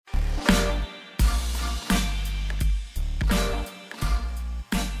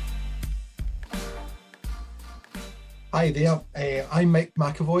Hi there, I'm Mike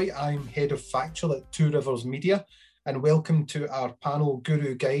McAvoy. I'm Head of Factual at Two Rivers Media, and welcome to our panel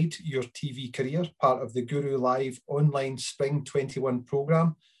Guru Guide, Your TV Career, part of the Guru Live online Spring 21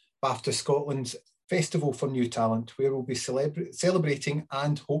 programme, BAFTA Scotland's Festival for New Talent, where we'll be celebrating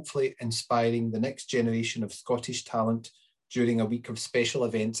and hopefully inspiring the next generation of Scottish talent during a week of special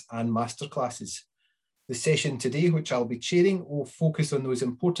events and masterclasses. The session today, which I'll be chairing, will focus on those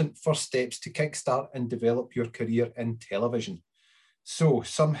important first steps to kickstart and develop your career in television. So,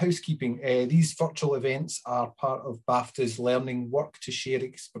 some housekeeping. These virtual events are part of BAFTA's learning work to share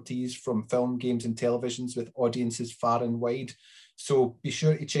expertise from film, games and televisions with audiences far and wide. So be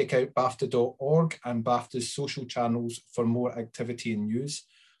sure to check out BAFTA.org and BAFTA's social channels for more activity and news.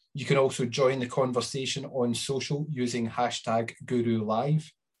 You can also join the conversation on social using hashtag GuruLive.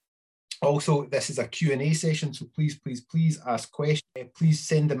 Also, this is a Q&A session, so please ask questions. Please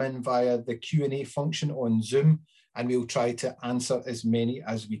send them in via the Q&A function on Zoom, and we'll try to answer as many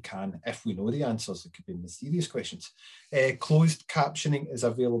as we can. If we know the answers, it could be mysterious questions. Closed captioning is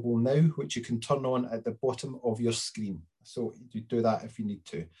available now, which you can turn on at the bottom of your screen. So you do that if you need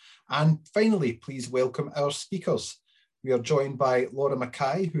to. And finally, please welcome our speakers. We are joined by Laura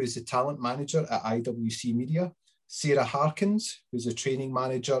Mackay, who is the talent manager at IWC Media, Sarah Harkins, who's a training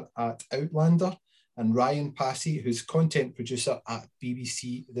manager at Outlander, and Ryan Passy, who's content producer at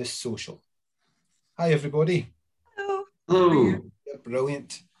BBC This Social. Hi, everybody. Hello. Hello. Yeah,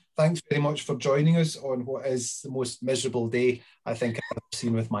 brilliant. Thanks very much for joining us on what is the most miserable day I think I've ever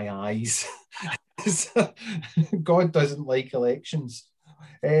seen with my eyes. God doesn't like elections.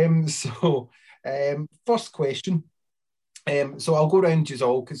 First question. So I'll go around you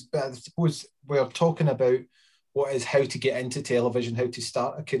all, because I suppose we're talking about what is how to get into television, how to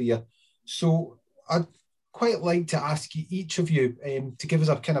start a career. So I'd quite like to ask you, each of you, to give us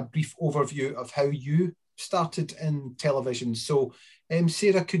a kind of brief overview of how you started in television. So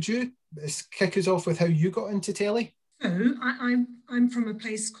Sarah, could you kick us off with how you got into telly? So I'm from a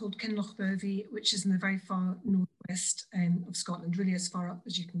place called Kinlochbervie, which is in the very far northwest of Scotland, really as far up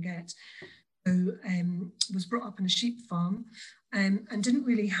as you can get. So was brought up on a sheep farm and didn't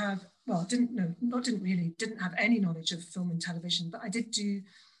really have, well, didn't have any knowledge of film and television, but I did do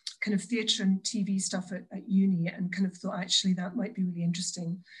kind of theatre and TV stuff at uni, and kind of thought actually that might be really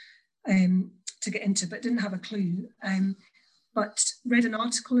interesting to get into, but didn't have a clue. But read an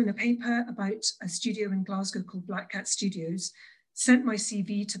article in a paper about a studio in Glasgow called Black Cat Studios, sent my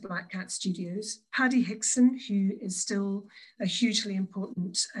CV to Black Cat Studios. Paddy Hickson, who is still a hugely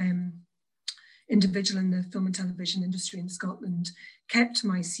important individual in the film and television industry in Scotland, kept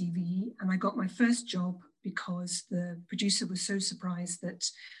my CV, and I got my first job because the producer was so surprised that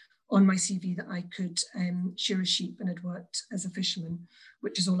on my CV that I could shear a sheep and had worked as a fisherman,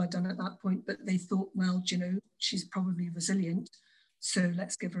 which is all I'd done at that point. But they thought, well, you know, she's probably resilient, so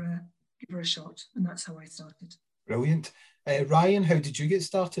let's give her a shot, and that's how I started. Brilliant. Ryan, how did you get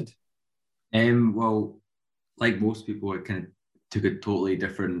started? Well, like most people, I kind of took a totally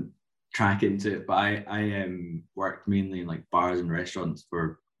different track into it, but I worked mainly in like bars and restaurants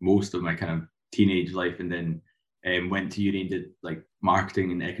for most of my kind of teenage life, and then went to uni and did like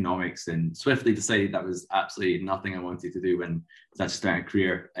marketing and economics, and swiftly decided that was absolutely nothing I wanted to do when I was actually starting a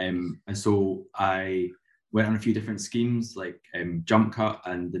career. And so I went on a few different schemes like Jump Cut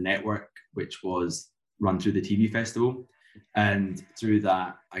and The Network, which was run through the TV festival. And through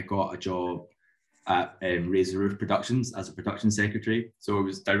that, I got a job at Raise the Roof Productions as a production secretary. So it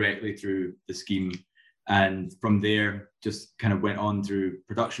was directly through the scheme. And from there, just kind of went on through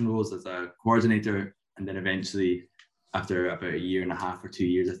production roles as a coordinator. And then eventually, after about a year and a half or 2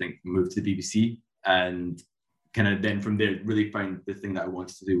 years, I think, moved to the BBC. And kind of then from there, really found the thing that I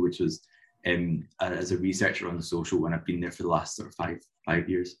wanted to do, which was as a researcher on the social, and I've been there for the last sort of five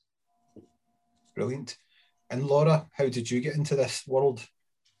years. Brilliant. And Laura, how did you get into this world?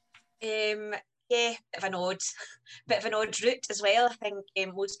 Yeah, bit of an odd route as well. I think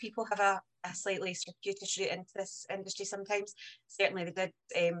most people have a slightly circuitous route into this industry sometimes. Certainly they did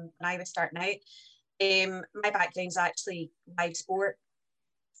when I was starting out. My background's actually live sport.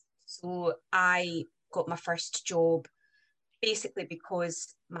 So I got my first job basically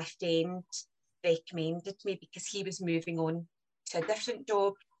because my friend recommended me, because he was moving on to a different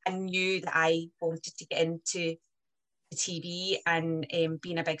job and knew that I wanted to get into the TV, and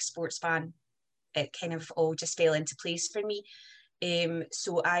being a big sports fan, it kind of all just fell into place for me.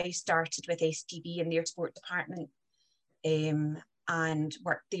 So I started with STV in their sport department and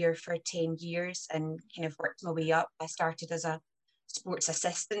worked there for 10 years and kind of worked my way up. I started as a sports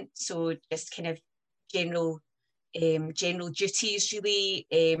assistant, so just kind of general duties really,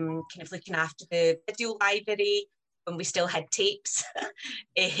 kind of looking after the video library, when we still had tapes,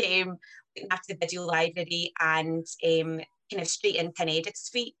 after the video library, and kind of straight into an edit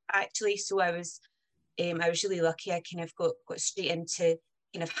suite actually. So I was really lucky. I kind of got straight into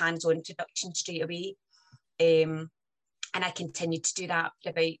kind of hands-on production straight away. And I continued to do that for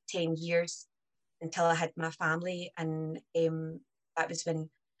about 10 years until I had my family. And that was when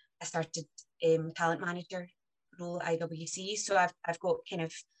I started talent manager role at IWC. So I've got kind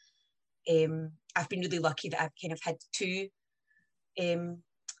of, I've been really lucky that I've kind of had two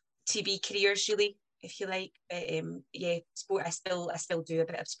TV careers, really, if you like. But yeah, sport, I still do a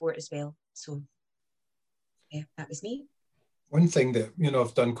bit of sport as well. So yeah, that was me. One thing that,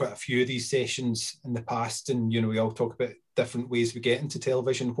 I've done quite a few of these sessions in the past, and, we all talk about different ways we get into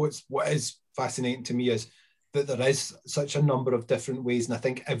television. What is fascinating to me is that there is such a number of different ways, and I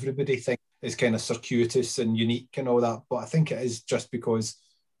think everybody thinks it's kind of circuitous and unique and all that, but I think it is just because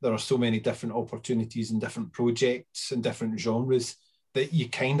there are so many different opportunities and different projects and different genres that you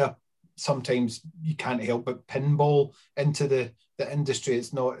kind of, sometimes you can't help but pinball into the industry.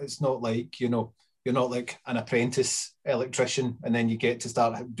 It's not like, you're not like an apprentice electrician and then you get to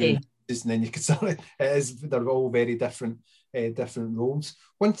start doing this and then you can start. They're all very different roles.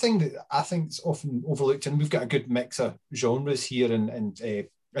 One thing that I think is often overlooked, and we've got a good mix of genres here and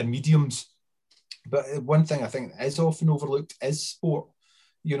mediums, but one thing I think is often overlooked is sport,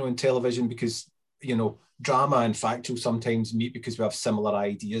 in television, because, drama and factual sometimes meet because we have similar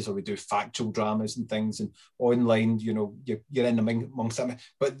ideas, or we do factual dramas and things, and online, you're in amongst them.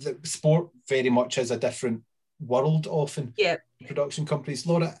 But the sport very much is a different world often. Yeah. Production companies.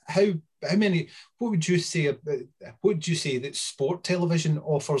 Laura, what would you say that sport television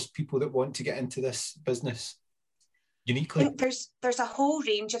offers people that want to get into this business uniquely? I think there's a whole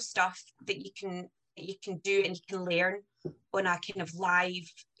range of stuff that you can do and you can learn on a kind of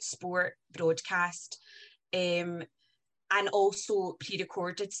live sport broadcast, and also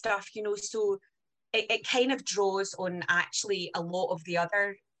pre-recorded stuff, so it kind of draws on actually a lot of the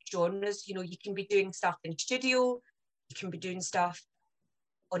other genres. You can be doing stuff in studio, you can be doing stuff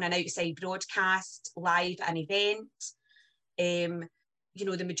on an outside broadcast, live an event. The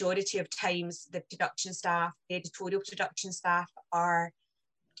majority of times the production staff, the editorial production staff are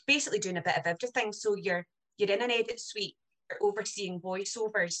basically doing a bit of everything. So you're in an edit suite, you're overseeing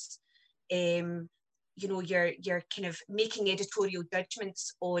voiceovers, you're kind of making editorial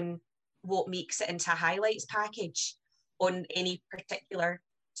judgments on what makes it into a highlights package on any particular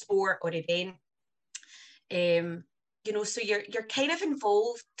sport or event. So you're kind of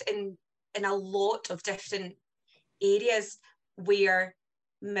involved in a lot of different areas, where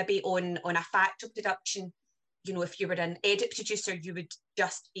maybe on a factual production, if you were an edit producer, you would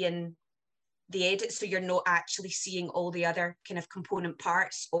just be in the edit, so you're not actually seeing all the other kind of component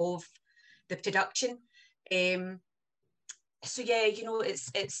parts of the production. So yeah,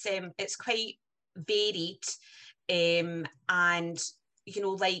 it's quite varied, and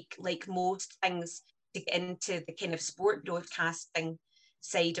like most things, to get into the kind of sport broadcasting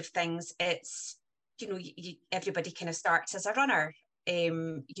side of things, it's everybody kind of starts as a runner,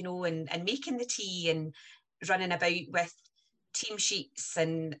 and making the tea and running about with team sheets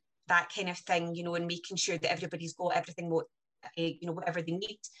and that kind of thing, and making sure that everybody's got everything whatever they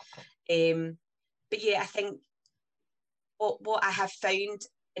need. But yeah, I think what I have found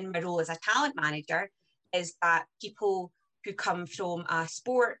in my role as a talent manager is that people who come from a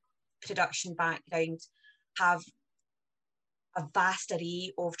sport production background have a vast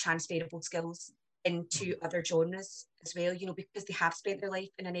array of transferable skills into other genres as well, because they have spent their life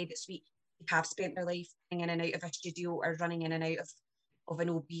in an edit suite, they have spent their life running in and out of a studio, or running in and out of an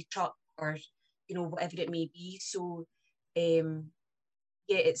OB truck, or whatever it may be. So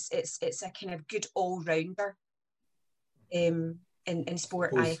it's a kind of good all-rounder in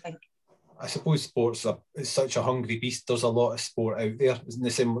sport, I think. I suppose sports is such a hungry beast. There's a lot of sport out there. In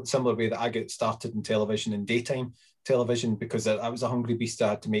the similar way that I get started in television and daytime television, because I was a hungry beast. I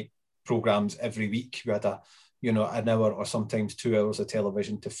had to make programs every week. We had an hour or sometimes 2 hours of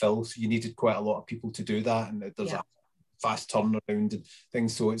television to fill. So you needed quite a lot of people to do that. And there's a fast turnaround and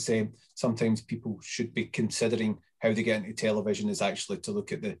things. So it's sometimes people should be considering how they get into television is actually to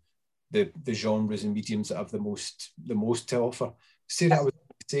look at the genres and mediums that have the most to offer. Sarah, I would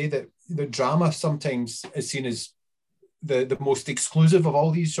say that the drama sometimes is seen as the most exclusive of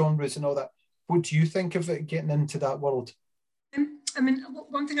all these genres and all that. What do you think of it getting into that world?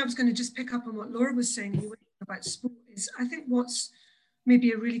 One thing I was going to just pick up on what Laura was saying about sport is, I think what's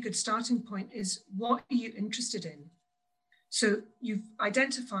maybe a really good starting point is, what are you interested in? So you've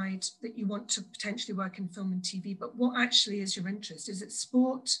identified that you want to potentially work in film and TV, but what actually is your interest? Is it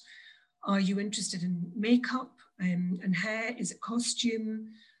sport? Are you interested in makeup? and hair? Is it costume?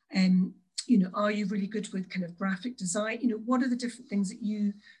 Are you really good with kind of graphic design? What are the different things that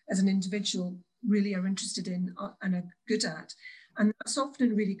you as an individual really are interested in and are good at? And that's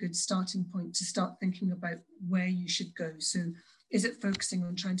often a really good starting point to start thinking about where you should go. So is it focusing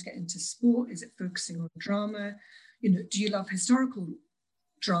on trying to get into sport? Is it focusing on drama? Do you love historical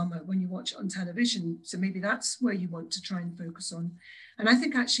drama when you watch it on television? So maybe that's where you want to try and focus on. And I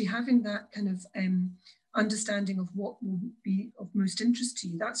think actually having that kind of understanding of what will be of most interest to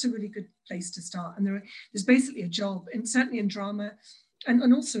you, that's a really good place to start. And there's basically a job, and certainly in drama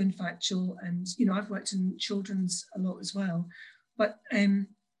and also in factual, and I've worked in children's a lot as well, but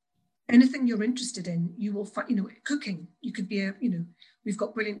anything you're interested in, you will find, cooking, you could be we've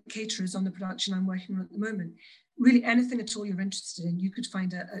got brilliant caterers on the production I'm working on at the moment. Really anything at all you're interested in, you could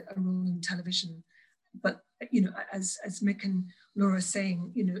find a role in television. But, as Mick and Laura are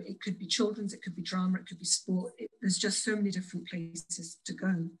saying, it could be children's, it could be drama, it could be sport. There's just so many different places to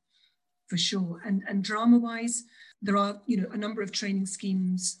go, for sure. And drama-wise, there are, a number of training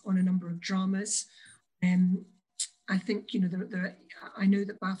schemes on a number of dramas. I think, I know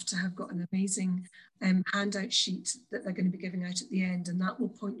that BAFTA have got an amazing handout sheet that they're going to be giving out at the end, and that will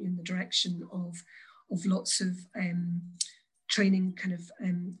point you in the direction of lots of training kind of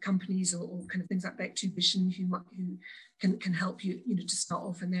companies or kind of things like Back2 Vision who can help you, to start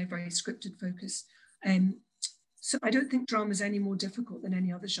off, and they're very scripted focus. So I don't think drama is any more difficult than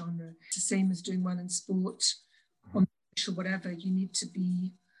any other genre. It's the same as doing well in sport, on or whatever. You need to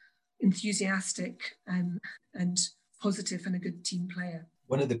be enthusiastic and positive and a good team player.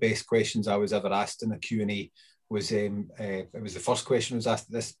 One of the best questions I was ever asked in a Q&A was, it was the first question was asked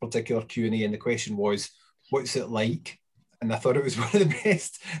at this particular Q&A, and the question was, what's it like? And I thought it was one of the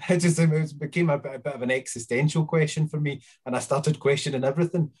best. It became a bit of an existential question for me, and I started questioning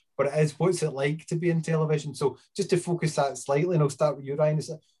everything. But it is, what's it like to be in television? So just to focus that slightly, and I'll start with you, Ryan,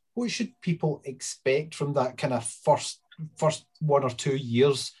 is what should people expect from that kind of first 1 or 2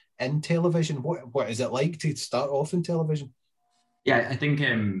 years in television? What is it like to start off in television? Yeah, I think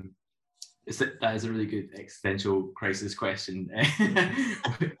that is a really good existential crisis question.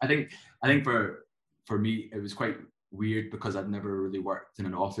 I think for me, it was quite weird because I'd never really worked in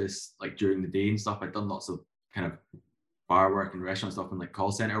an office like during the day and stuff. I'd done lots of kind of bar work and restaurant stuff and like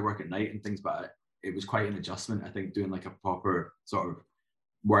call center work at night and things, but it was quite an adjustment, I think, doing like a proper sort of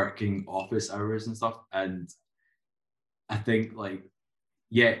working office hours and stuff. And I think I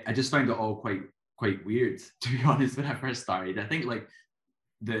just found it all quite weird, to be honest, when I first started. I think like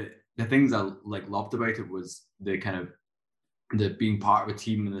the things I like loved about it was the kind of the being part of a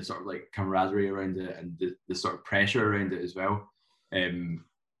team and the sort of like camaraderie around it and the sort of pressure around it as well.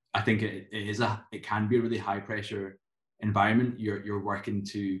 I think it can be a really high pressure environment. You're working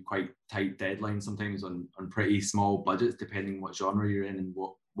to quite tight deadlines sometimes on pretty small budgets, depending what genre you're in and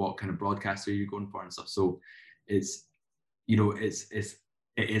what kind of broadcaster you're going for and stuff. So it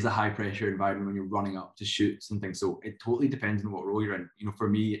is a high pressure environment when you're running up to shoots and things. So it totally depends on what role you're in. For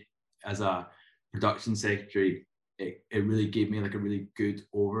me as a production secretary, it really gave me like a really good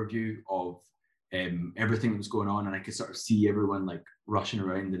overview of everything that was going on, and I could sort of see everyone like rushing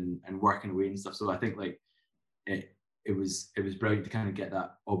around and working away and stuff. So I think like it was brilliant to kind of get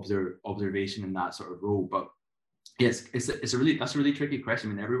that observation in that sort of role. But yes, that's a really tricky question.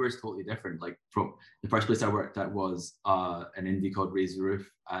 I mean, everywhere's totally different. Like from the first place I worked at was an indie called Raise the Roof,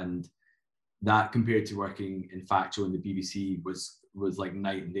 and that compared to working in factual in the BBC was like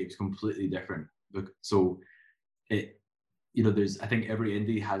night and day. It was completely different. So I think every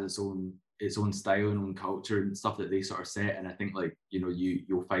indie has its own style and own culture and stuff that they sort of set. And I think like,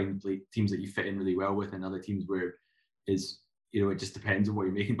 you'll find like teams that you fit in really well with, and other teams where it just depends on what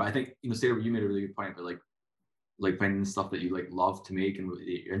you're making. But I think, Sarah, you made a really good point about like finding the stuff that you like love to make and what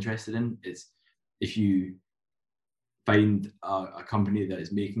you're interested in. It's if you find a company that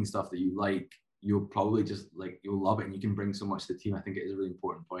is making stuff that you like, you'll probably just you'll love it, and you can bring so much to the team. I think it is a really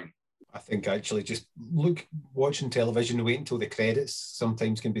important point. I think actually just watching television, wait until the credits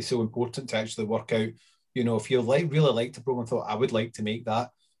sometimes can be so important to actually work out, if you really liked a program, thought I would like to make that,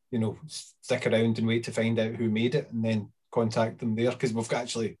 stick around and wait to find out who made it and then contact them there. Because we've got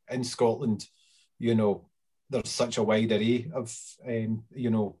actually in Scotland, there's such a wide array of,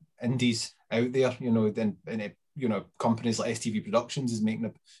 indies out there, and companies like STV Productions is making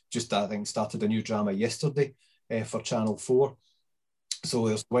I think started a new drama yesterday for Channel 4. So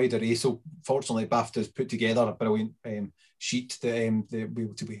there's a wide array. So fortunately, BAFTA's put together a brilliant sheet that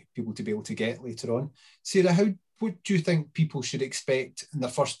people to be able to get later on. Sarah, what do you think people should expect in the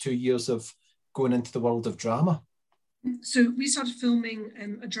first 2 years of going into the world of drama? So we started filming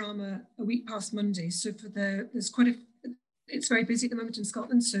a drama a week past Monday. So it's very busy at the moment in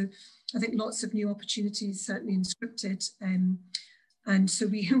Scotland. So I think lots of new opportunities, certainly in scripted. And so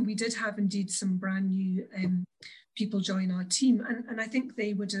we did have indeed some brand new people join our team. And I think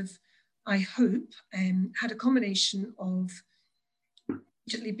they would have, I hope, had a combination of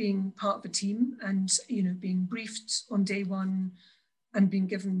immediately being part of a team and, you know, being briefed on day one and being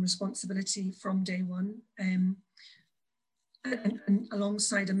given responsibility from day one. And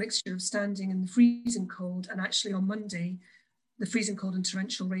alongside a mixture of standing in the freezing cold, and actually on Monday, the freezing cold and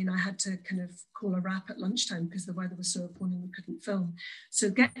torrential rain, I had to kind of call a wrap at lunchtime because the weather was so appalling we couldn't film.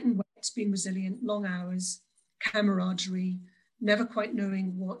 So getting wet, being resilient, long hours, camaraderie, never quite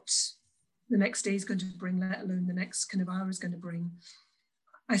knowing what the next day is going to bring, let alone the next kind of hour is going to bring.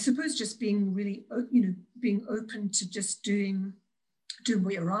 I suppose just being really, you know, being open to just doing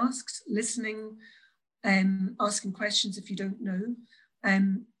what you're asked, listening, asking questions if you don't know.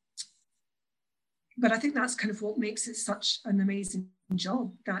 But I think that's kind of what makes it such an amazing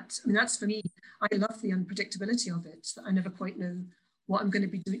job. That's for me, I love the unpredictability of it, that I never quite know what I'm going to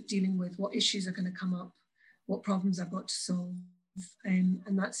be dealing with, what issues are going to come up, what problems I've got to solve. And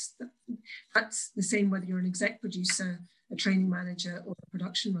that's the same whether you're an exec producer, a training manager, or a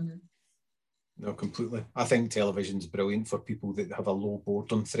production runner. No, completely. I think television's brilliant for people that have a low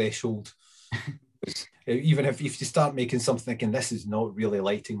boredom threshold. Even if you start making something thinking this is not really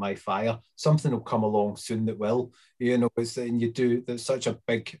lighting my fire, something will come along soon that will. You know, there's such a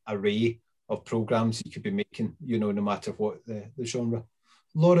big array of programs you could be making, you know, no matter what the genre.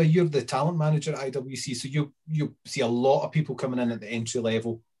 Laura, you're the talent manager at IWC, so you see a lot of people coming in at the entry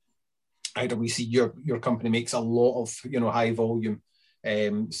level. IWC, your company makes a lot of, you know, high volume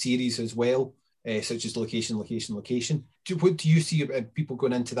series as well, such as Location. What do you see people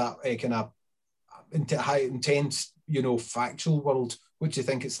going into that kind of into high intense, you know, factual world? What do you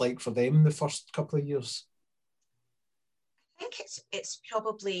think it's like for them the first couple of years? I think it's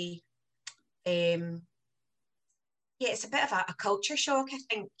probably it's a bit of a culture shock. I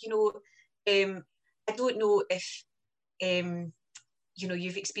think, you know, I don't know if you know,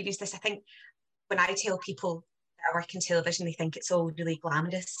 you've experienced this. I think when I tell people that I work in television, they think it's all really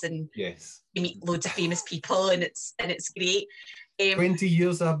glamorous and yes, you meet loads of famous people and it's great. 20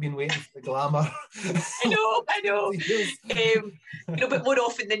 years I've been waiting for the glamour. I know. You know, but more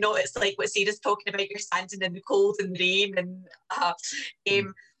often than not, it's like what Sarah's talking about. You're standing in the cold and the rain, and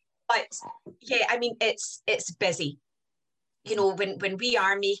but yeah, I mean, it's busy. You know, when we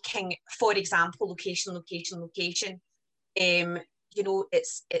are making, for example, location. You know,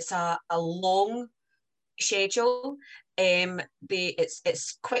 it's a long schedule.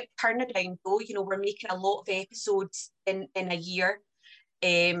 It's quick turnaround though. You know, we're making a lot of episodes in a year,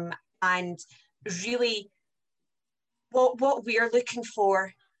 and really, what we're looking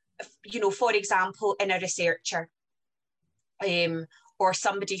for, you know, for example, in a researcher, or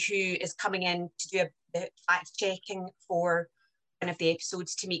somebody who is coming in to do the fact checking for one of the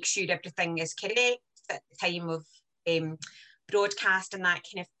episodes to make sure everything is correct at the time of broadcast and that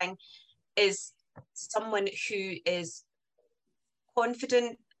kind of thing, is someone who is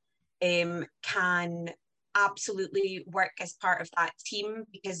confident, can absolutely work as part of that team,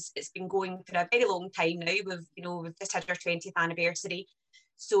 because it's been going for a very long time now. We've just had our 20th anniversary,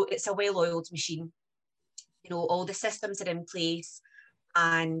 so it's a well-oiled machine. You know, all the systems are in place,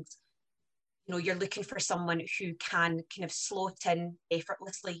 and you know, you're looking for someone who can kind of slot in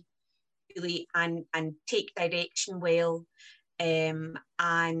effortlessly, really, and take direction well,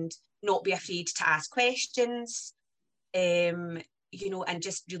 and not be afraid to ask questions, you know, and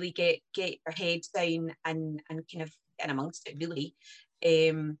just really get your head down and kind of get amongst it, really.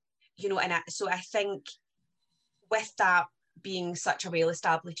 You know, and so I think with that being such a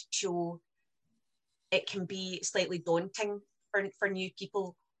well-established show, it can be slightly daunting for new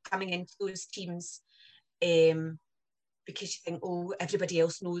people coming into those teams, because you think, oh, everybody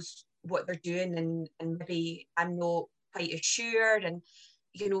else knows what they're doing, and maybe I'm not quite as sure, and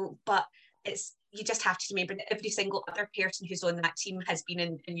you know, but you just have to remember that every single other person who's on that team has been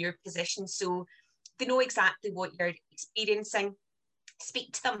in your position, so they know exactly what you're experiencing.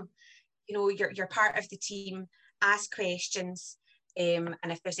 Speak to them, you know, you're part of the team, ask questions, and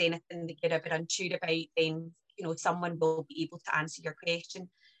if there's anything that you're a bit unsure about, then you know, someone will be able to answer your question,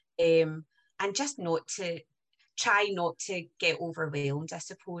 and just try not to get overwhelmed, I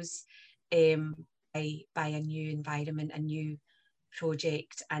suppose, by a new environment, a new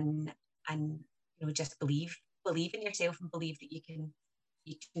project, and you know, just believe in yourself and believe that you can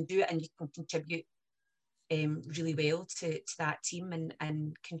do it, and you can contribute really well to that team,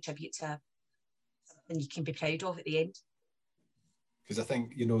 and contribute to something you can be proud of at the end. Because I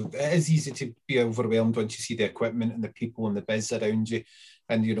think, you know, it is easy to be overwhelmed once you see the equipment and the people and the biz around you.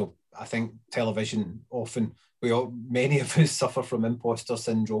 And, you know, I think television often, many of us suffer from imposter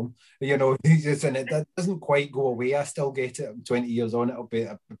syndrome, you know, and that doesn't quite go away. I still get it. I'm 20 years on. I've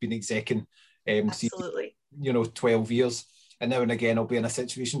been execing, Absolutely. you know, 12 years. And now and again, I'll be in a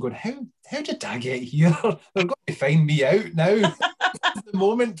situation going, how did I get here? They're going to find me out now. The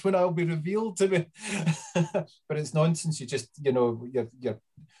moment when I'll be revealed to me. But it's nonsense. You just, you know,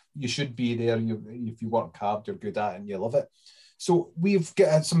 you should be there. If you work hard, you're good at it and you love it. So we've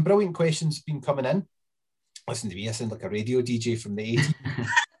got some brilliant questions been coming in. Listen to me, I sound like a radio DJ from the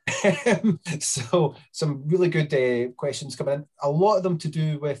 80s. So some really good questions coming in. A lot of them to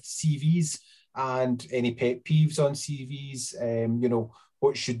do with CVs and any pet peeves on CVs. You know,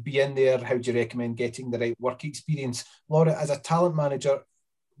 what should be in there? How do you recommend getting the right work experience? Laura, as a talent manager,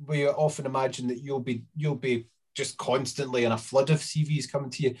 we often imagine that you'll be just constantly in a flood of CVs coming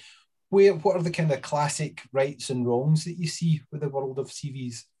to you. What are the kind of classic rights and wrongs that you see with the world of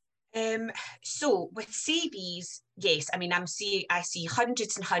CVs? So with CVs, yes, I mean, I see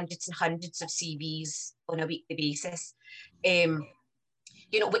hundreds and hundreds and hundreds of CVs on a weekly basis,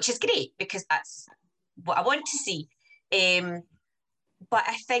 you know, which is great because that's what I want to see. But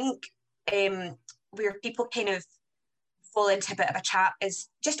I think where people kind of fall into a bit of a trap is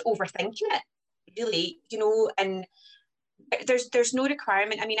just overthinking it, really, you know, and there's no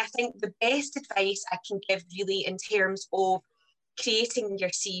requirement. I mean, I think the best advice I can give really in terms of creating your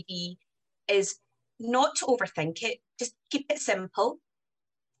CV is not to overthink it, just keep it simple,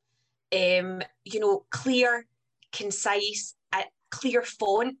 you know, clear, concise, clear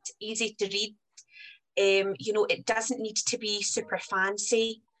font, easy to read. You know, it doesn't need to be super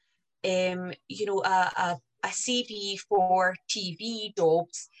fancy. You know, a CV for TV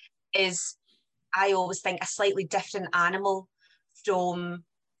jobs is, I always think, a slightly different animal from,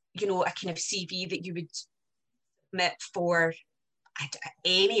 you know, a kind of CV that you would submit for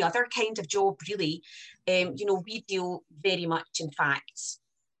any other kind of job, really. You know, we deal very much in facts.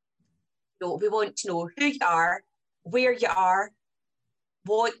 You know, we want to know who you are, where you are,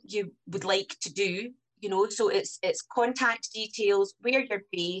 what you would like to do, you know, so it's contact details, where you're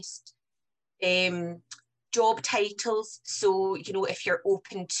based, job titles. So, you know, if you're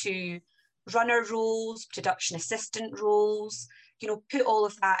open to runner roles, production assistant roles, you know, put all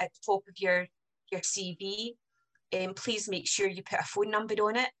of that at the top of your CV. Please make sure you put a phone number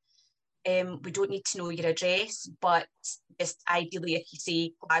on it. We don't need to know your address, but just ideally if you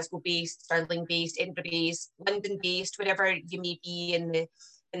say Glasgow based, Stirling based, Edinburgh based, London based, wherever you may be in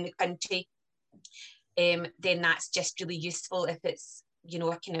the country, then that's just really useful if it's, you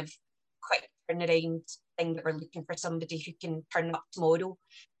know, a kind of quick turnaround thing that we're looking for somebody who can turn up tomorrow,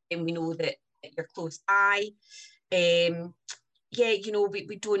 and we know that you're close by. Yeah, you know,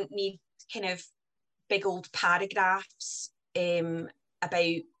 we don't need kind of big old paragraphs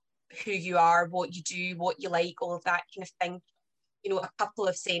about who you are, what you do, what you like, all of that kind of thing. You know, a couple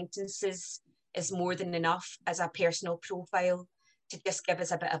of sentences is more than enough as a personal profile to just give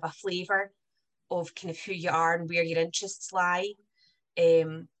us a bit of a flavour of kind of who you are and where your interests lie,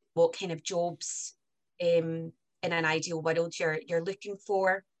 what kind of jobs in an ideal world you're looking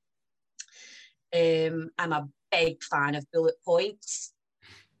for. I'm a big fan of bullet points.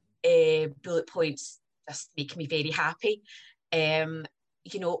 Bullet points just make me very happy.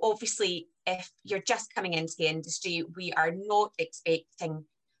 You know, obviously, if you're just coming into the industry, we are not expecting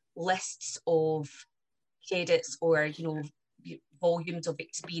lists of credits or, you know, volumes of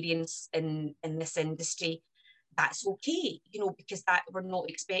experience in this industry. That's okay, you know, because that we're not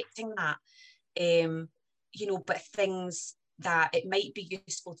expecting that. You know, but things that it might be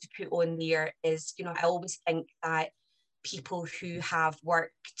useful to put on there is, you know, I always think that people who have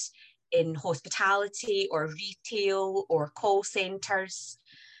worked in hospitality or retail or call centres,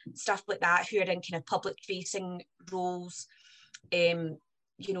 stuff like that, who are in kind of public facing roles, you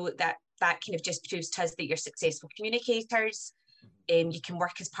know, that kind of just proves to us that you're successful communicators. You can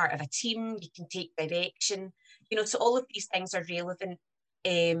work as part of a team, you can take direction, you know, so all of these things are relevant,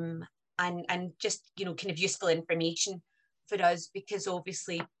 and just, you know, kind of useful information for us, because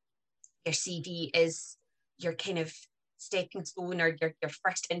obviously your CV is your kind of stepping stone or your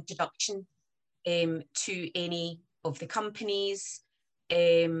first introduction to any of the companies,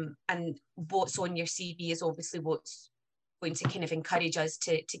 and what's on your CV is obviously what's going to kind of encourage us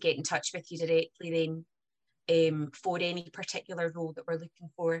to get in touch with you directly then, for any particular role that we're looking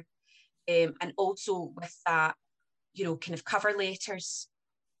for. And also with that, you know, kind of cover letters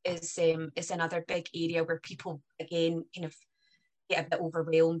is another big area where people, again, kind of get a bit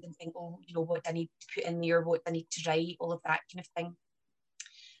overwhelmed and think, oh, you know, what do I need to put in there? What do I need to write? All of that kind of thing.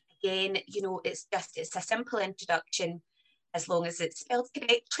 Again, you know, it's a simple introduction, as long as it's spelled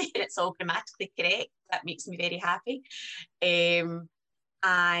correctly and it's all grammatically correct. That makes me very happy.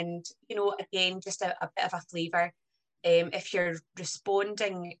 And, you know, again, just a bit of a flavour. If you're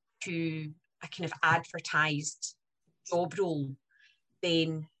responding to a kind of advertised job role,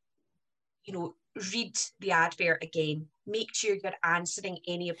 then, you know, read the advert again. Make sure you're answering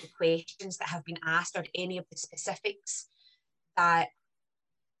any of the questions that have been asked or any of the specifics that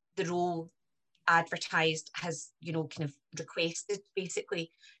the role advertised has, you know, kind of requested,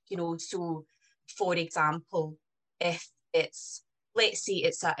 basically. You know, so for example, if it's, let's say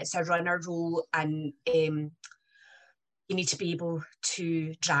it's a runner role and you need to be able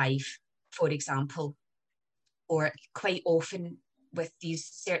to drive, for example, or quite often with these,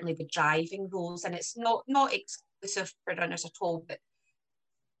 certainly the driving roles, and it's not exclusive for runners at all, but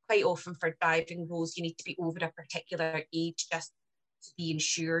quite often for driving roles, you need to be over a particular age just to be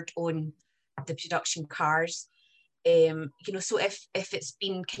insured on the production cars. You know, so if it's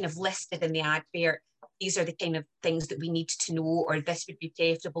been kind of listed in the advert, these are the kind of things that we need to know, or this would be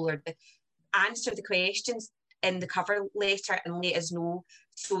preferable, or answer the questions in the cover letter and let us know,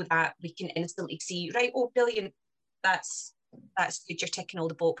 so that we can instantly see, right, oh, brilliant, that's good, you're ticking all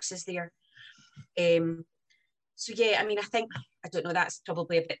the boxes there. So yeah, I mean, I don't know, that's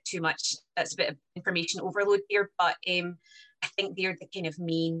probably a bit too much, that's a bit of information overload there, but I think they're the kind of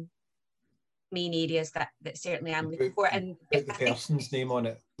main areas that certainly I'm looking for. And put the person's name on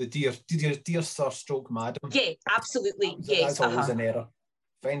it, the dear sir stroke madam. Yeah, absolutely. Yes, that's always an error.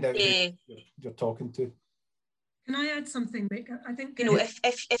 Find out who you're talking to. Can I add something, Mick? I think, you know, if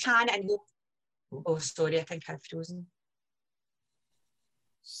Hannah and oh, sorry, I think I've frozen.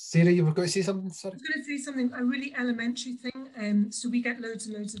 Sarah, you were going to say something? Sorry. I was going to say something, a really elementary thing. So we get loads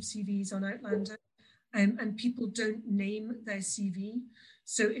and loads of CVs on Outlander, and people don't name their CV.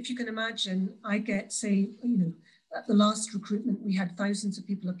 So if you can imagine, I get, say, you know, at the last recruitment, we had thousands of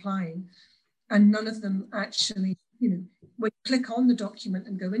people applying, and none of them actually, you know, when you click on the document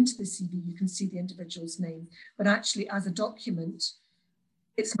and go into the CV, you can see the individual's name. But actually, as a document,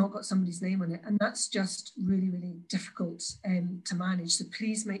 it's not got somebody's name on it. And that's just really, really difficult to manage. So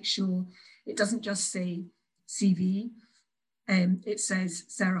please make sure it doesn't just say CV, it says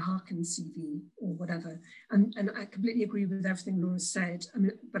Sarah Harkin's CV or whatever. And I completely agree with everything Laura said. I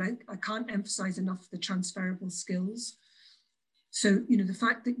mean, but I can't emphasize enough the transferable skills. So, you know, the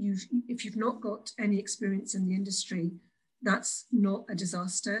fact that if you've not got any experience in the industry, that's not a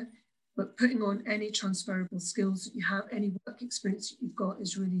disaster. But putting on any transferable skills that you have, any work experience that you've got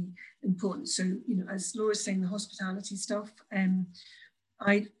is really important. So, you know, as Laura's saying, the hospitality stuff, there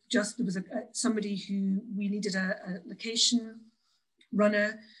was somebody who we needed a location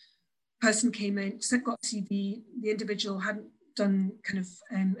runner, person came in, got a CV, the individual hadn't done kind of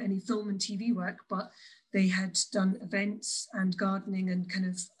any film and TV work, but they had done events and gardening and kind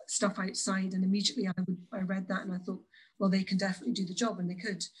of stuff outside. And immediately I read that and I thought, well, they can definitely do the job, and they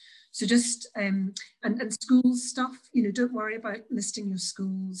could. So just, and schools stuff, you know, don't worry about listing your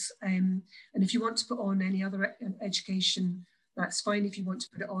schools. And if you want to put on any other education, that's fine if you want to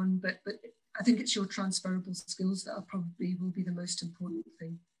put it on, but I think it's your transferable skills that will be the most important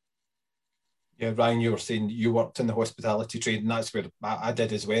thing. Yeah, Ryan, you were saying you worked in the hospitality trade, and that's where I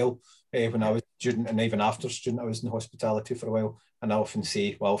did as well. When I was a student, and even after student, I was in hospitality for a while. And I often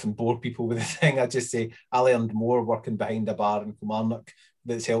say, well, I often bore people with the thing. I just say, I learned more working behind a bar in Kilmarnock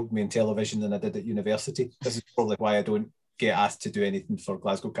that's helped me in television than I did at university. This is probably why I don't get asked to do anything for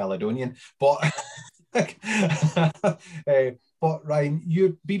Glasgow Caledonian. But but Ryan,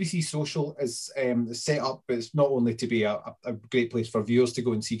 your BBC Social is set up. It's not only to be a great place for viewers to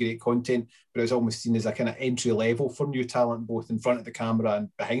go and see great content, but it's almost seen as a kind of entry level for new talent, both in front of the camera and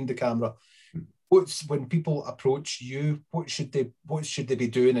behind the camera. When people approach you, what should they be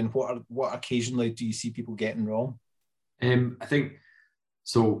doing, and what occasionally do you see people getting wrong? I think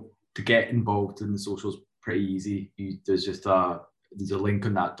so. To get involved in the socials, pretty easy. There's a link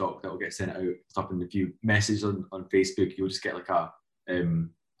on that doc that will get sent out stuff, and if you message on Facebook, you'll just get like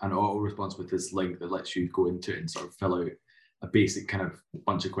an auto response with this link that lets you go into it and sort of fill out a basic kind of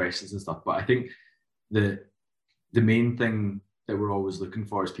bunch of questions and stuff. But I think the main thing that we're always looking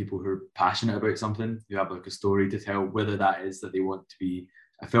for is people who are passionate about something, who have like a story to tell, whether that is that they want to be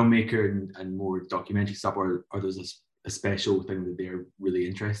a filmmaker and more documentary stuff, or there's a special thing that they're really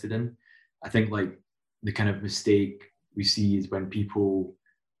interested in. I think like the kind of mistake we see is when people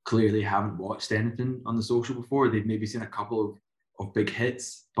clearly haven't watched anything on the social before. They've maybe seen a couple of big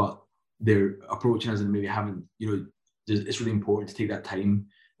hits, but they're approaching us and maybe haven't, you know, it's really important to take that time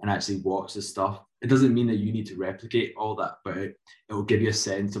and actually watch the stuff. It doesn't mean that you need to replicate all that, but it will give you a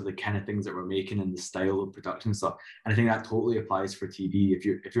sense of the kind of things that we're making and the style of production stuff. And I think that totally applies for TV. If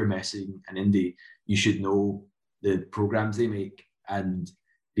you're messaging an indie, you should know the programs they make and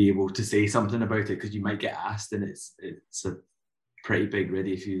be able to say something about it, because you might get asked, and it's a pretty big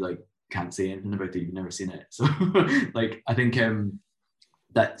ready if you like can't say anything about it, you've never seen it. So like I think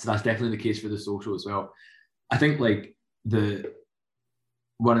that's definitely the case for The Social as well. I think like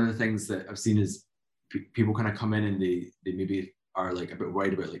one of the things that I've seen is people kind of come in and they maybe are like a bit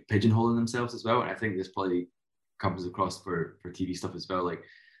worried about like pigeonholing themselves as well. And I think this probably comes across for TV stuff as well, like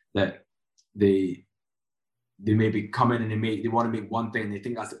that they maybe come in and they want to make one thing and they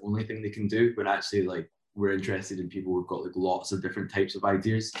think that's the only thing they can do, but actually like we're interested in people who've got like lots of different types of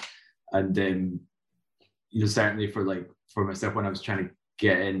ideas. And certainly for myself, when I was trying to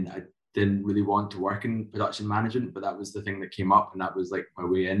get in, I didn't really want to work in production management, but that was the thing that came up, and that was like my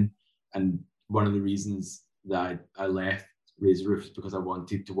way in. And one of the reasons that I left Raise the Roof was because I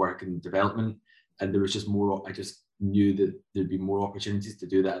wanted to work in development, and there was just more. I just knew that there'd be more opportunities to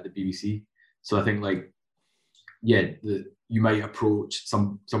do that at the BBC. So I think like, yeah, you might approach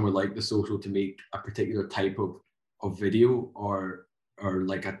somewhere like The Social to make a particular type of video or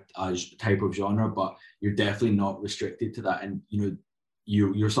like a type of genre, but you're definitely not restricted to that. And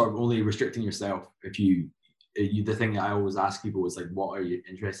you're sort of only restricting yourself if you the thing that I always ask people is like, what are you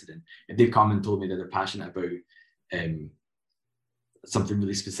interested in? If they've come and told me that they're passionate about something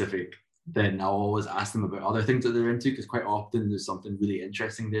really specific, then I'll always ask them about other things that they're into, because quite often there's something really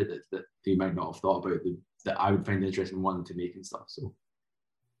interesting there that they might not have thought about that I would find interesting in wanting to make and stuff. So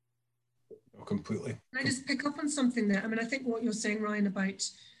completely. Can I just pick up on something there? I mean, I think what you're saying, Ryan, about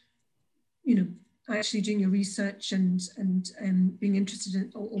actually doing your research and being interested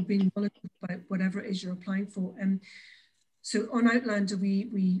in or being knowledgeable about whatever it is you're applying for. So on Outlander,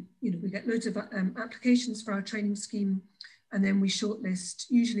 we get loads of applications for our training scheme, and then we shortlist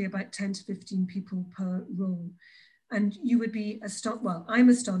usually about 10 to 15 people per role. And you would be I'm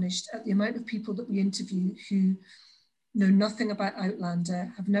astonished at the amount of people that we interview who know nothing about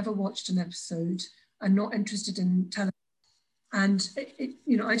Outlander, have never watched an episode, are not interested in television. And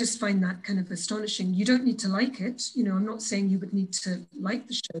I just find that kind of astonishing. You don't need to like it. I'm not saying you would need to like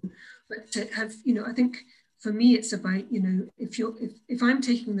the show, but to have, I think for me, it's about, if I'm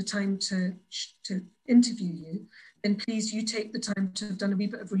taking the time to interview you, then please you take the time to have done a wee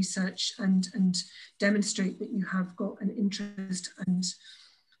bit of research and demonstrate that you have got an interest and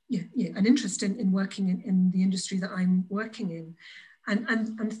an interest in working in the industry that I'm working in. And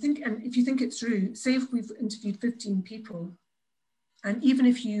if you think it through, say if we've interviewed 15 people, and even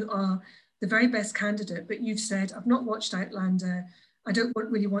if you are the very best candidate, but you've said, I've not watched Outlander, I don't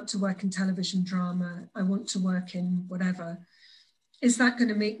really want to work in television drama, I want to work in whatever, is that going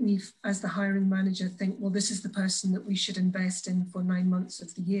to make me, as the hiring manager, think, well, this is the person that we should invest in for 9 months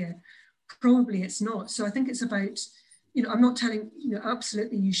of the year? Probably it's not. So I think it's about, I'm not telling,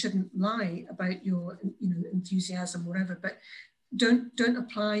 absolutely you shouldn't lie about your, enthusiasm, whatever, but don't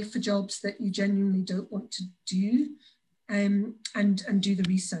apply for jobs that you genuinely don't want to do. And do the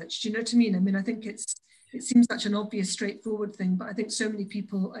research. Do you know what I mean? I mean, I think it seems such an obvious, straightforward thing, but I think so many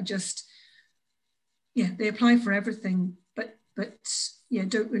people are just, they apply for everything, but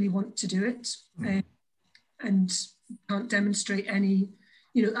don't really want to do it, and can't demonstrate any.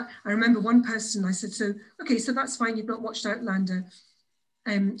 I remember one person, I said, so that's fine. You've not watched Outlander.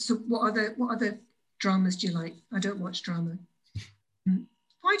 So what other dramas do you like? I don't watch drama.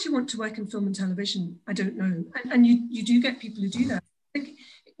 Why do you want to work in film and television? I don't know. And you do get people who do that. I think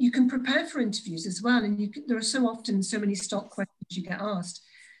you can prepare for interviews as well. And there are so often so many stock questions you get asked.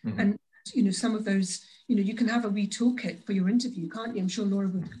 Mm-hmm. And, some of those, you can have a wee toolkit for your interview, can't you? I'm sure Laura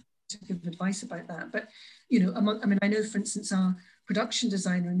would give advice about that. But, I know, for instance, our production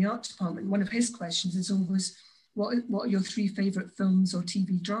designer in the art department, one of his questions is always, what are your 3 favorite films or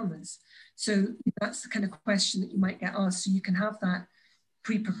TV dramas? So that's the kind of question that you might get asked. So you can have that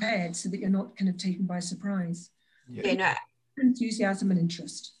pre-prepared so that you're not kind of taken by surprise. Enthusiasm and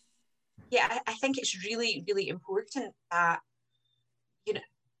interest. Yeah, I think it's really, really important that,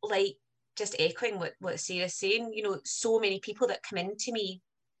 like just echoing what Sarah's saying, so many people that come into me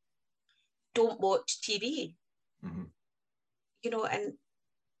don't watch TV, and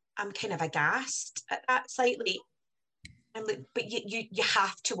I'm kind of aghast at that slightly. I'm like, but you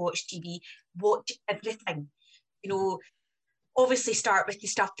have to watch TV, watch everything, obviously start with the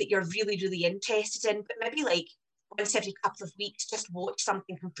stuff that you're really, really interested in, but maybe like once every couple of weeks, just watch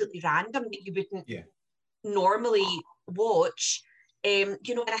something completely random that you wouldn't normally watch,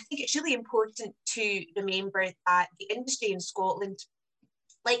 You know, and I think it's really important to remember that the industry in Scotland,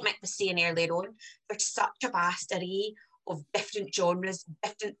 like Mick was saying earlier on, there's such a vast array of different genres,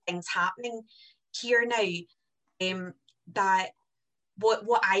 different things happening here now, that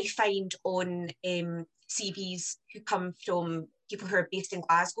what I find on CVs who come from people who are based in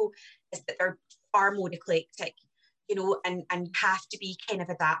Glasgow is that they're far more eclectic, you know, and have to be kind of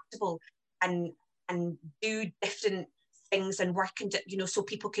adaptable and do different things and work, and you know, so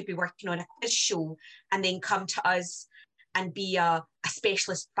people could be working on a quiz show and then come to us and be a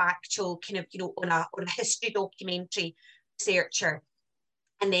specialist factual kind of, you know, on a history documentary researcher,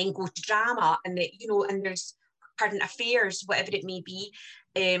 and then go to drama, and you know, and there's current affairs, whatever it may be.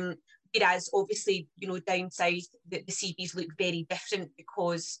 Whereas obviously, you know, down south, the CVs look very different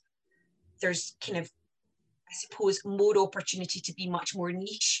because there's kind of, I suppose, more opportunity to be much more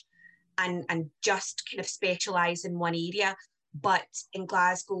niche and just kind of specialise in one area. But in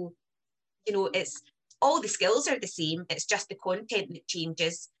Glasgow, you know, it's all the skills are the same. It's just the content that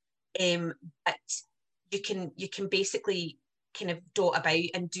changes. But you can basically kind of dot about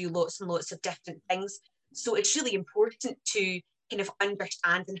and do lots and lots of different things. So it's really important to kind of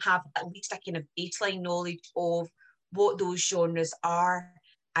understand and have at least a kind of baseline knowledge of what those genres are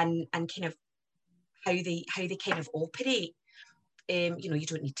and kind of how they kind of operate. You know, you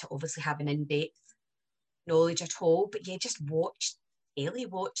don't need to obviously have an in-depth knowledge at all, but yeah, just watch telly,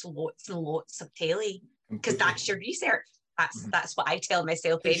 watch lots and lots of telly, because that's your research. That's what I tell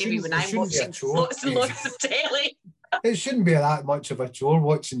myself anyway when I'm watching lots and lots of telly. It shouldn't be that much of a chore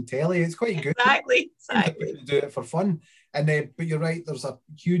watching telly. It's quite good. Exactly. To do it for fun. And but you're right. There's a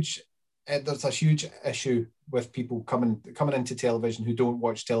huge issue with people coming into television who don't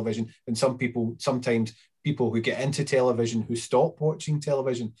watch television, and sometimes people who get into television who stop watching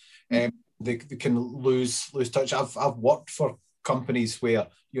television, they can lose touch. I've worked for companies where,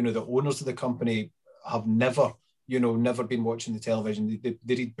 you know, the owners of the company have never been watching the television. They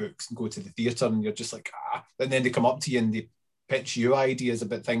read books and go to the theatre, and you're just like, and then they come up to you and they pitch you ideas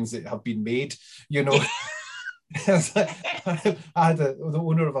about things that have been made, you know. I had the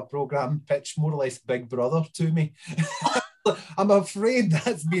owner of a programme pitch more or less Big Brother to me. I'm afraid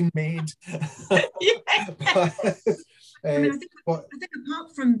that's been made. I think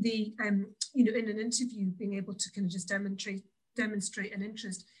apart from the, you know, in an interview, being able to kind of just demonstrate an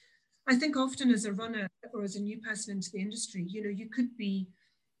interest, I think often as a runner or as a new person into the industry, you know, you could be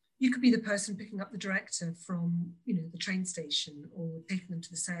the person picking up the director from, you know, the train station, or taking them to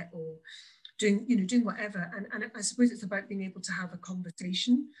the set, or doing whatever. And I suppose it's about being able to have a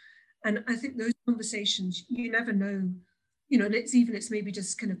conversation. And I think those conversations, you never know, you know, and it's maybe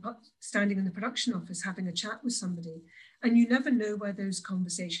just kind of standing in the production office, having a chat with somebody, and you never know where those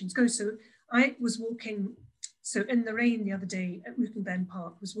conversations go. So I was walking, in the rain the other day at Morecambe Ben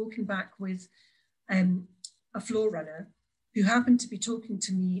Park, was walking back with a floor runner who happened to be talking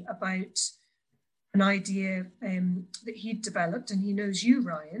to me about an idea that he'd developed, and he knows you,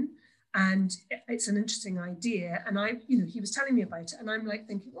 Ryan, and it's an interesting idea. And he was telling me about it, and I'm like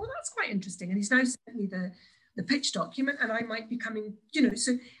thinking, oh, that's quite interesting. And he's now sent me the pitch document, and I might be coming, you know,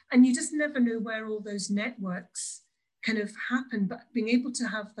 so, and you just never know where all those networks kind of happen, but being able to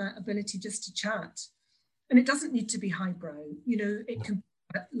have that ability just to chat. And it doesn't need to be highbrow, you know, it can be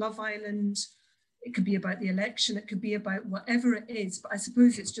about Love Island, it could be about the election, it could be about whatever it is. But I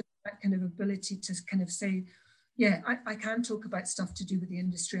suppose it's just that kind of ability to kind of say, yeah, I can talk about stuff to do with the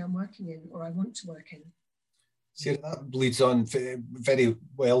industry I'm working in, or I want to work in. Sarah, that bleeds on very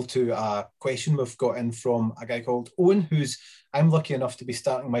well to a question we've got in from a guy called Owen, I'm lucky enough to be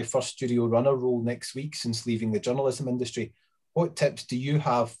starting my first studio runner role next week since leaving the journalism industry. What tips do you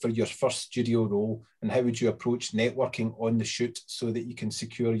have for your first studio role, and how would you approach networking on the shoot so that you can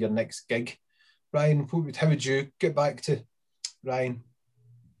secure your next gig? Ryan, how would you get back to Ryan?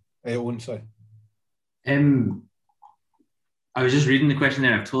 Owen, sorry. I was just reading the question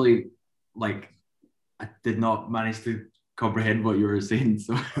there. I've totally, I did not manage to comprehend what you were saying.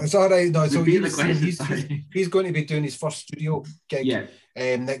 So it's all right. No, so he's going to be doing his first studio gig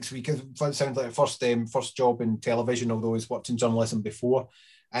next week. It sounds like first job in television, although he's worked in journalism before.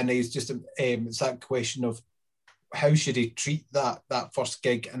 And he's just it's that question of how should he treat that first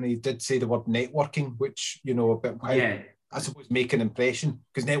gig. And he did say the word networking, which, you know, about how I suppose make an impression,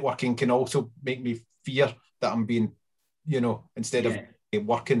 because networking can also make me fear that I'm being, you know, instead of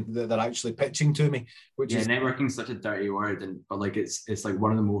working, that they're actually pitching to me, which is networking is such a dirty word, but it's like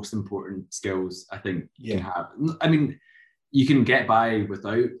one of the most important skills I think you can have. I mean, you can get by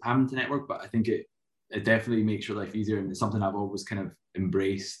without having to network, but I think it definitely makes your life easier, and it's something I've always kind of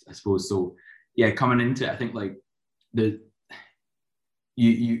embraced, I suppose. So coming into it, I think like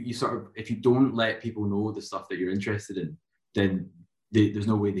you sort of, if you don't let people know the stuff that you're interested in, then there's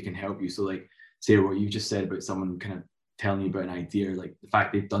no way they can help you. So like, say what you just said about someone kind of telling you about an idea, like the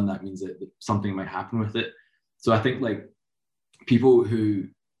fact they've done that means that something might happen with it. So I think like people who,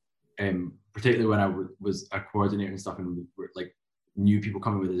 particularly when I was a coordinator and stuff, and were like new people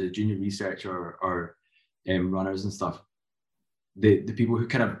coming with as a junior researcher or runners and stuff, the people who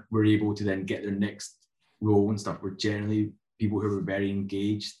kind of were able to then get their next role and stuff were generally people who were very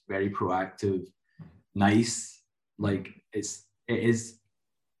engaged, very proactive, nice. Like there's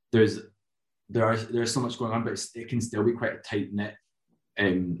so much going on, but it can still be quite a tight knit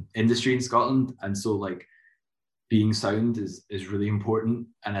industry in Scotland, and so like being sound is really important.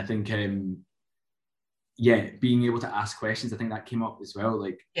 And I think being able to ask questions, I think that came up as well.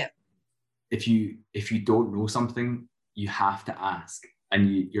 Like if you don't know something, you have to ask, and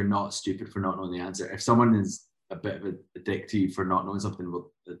you're not stupid for not knowing the answer. If someone is a bit of a dick to you for not knowing something,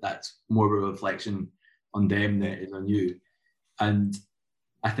 well, that's more of a reflection on them than it is on you. And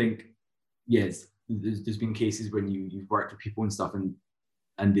I think, yes, there's been cases when you've worked with people and stuff, and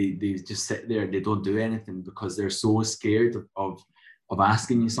they just sit there and they don't do anything because they're so scared of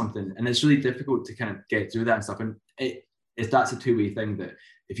asking you something. And it's really difficult to kind of get through that and stuff. And that's a two-way thing, that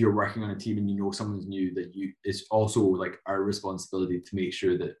if you're working on a team and you know someone's new, that it's also like our responsibility to make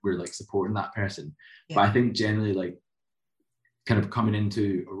sure that we're like supporting that person. Yeah. But I think generally, like kind of coming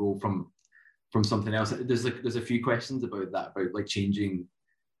into a role from something else, there's a few questions about that, about like changing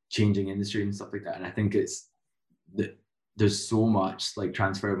industry and stuff like that. And I think it's that there's so much like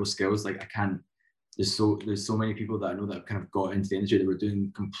transferable skills. Like there's so many people that I know that have kind of got into the industry that were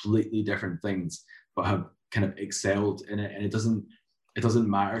doing completely different things, but have kind of excelled in it. And it doesn't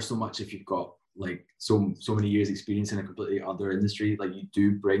matter so much if you've got like so many years experience in a completely other industry. Like you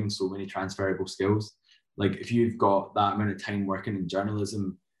do bring so many transferable skills. Like if you've got that amount of time working in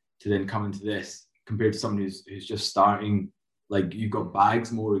journalism to then come into this, compared to someone who's just starting, like you've got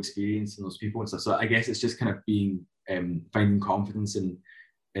bags more experience than those people and stuff. So I guess it's just kind of being finding confidence in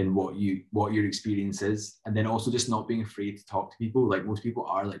what your experience is, and then also just not being afraid to talk to people. Like most people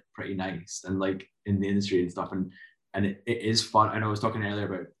are like pretty nice and like in the industry and stuff, and it is fun. I know I was talking earlier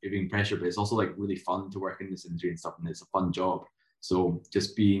about it being pressure, but it's also like really fun to work in this industry and stuff, and it's a fun job. So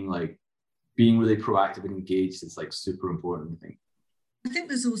just being really proactive and engaged is like super important, I think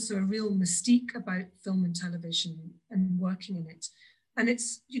there's also a real mystique about film and television and working in it. And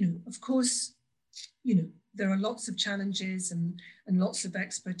it's, of course, there are lots of challenges and lots of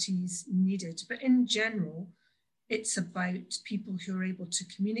expertise needed. But in general, it's about people who are able to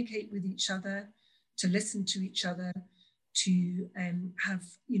communicate with each other, to listen to each other, to have,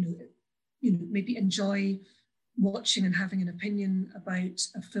 maybe enjoy watching and having an opinion about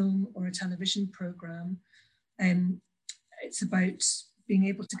a film or a television program. It's about being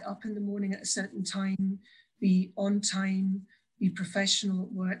able to get up in the morning at a certain time, be on time, be professional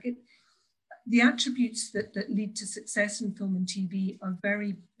at work. The attributes that lead to success in film and TV are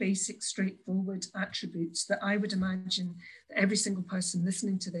very basic, straightforward attributes that I would imagine that every single person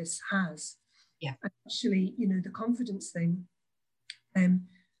listening to this has. Yeah. Actually, the confidence thing.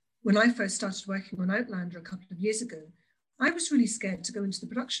 When I first started working on Outlander a couple of years ago, I was really scared to go into the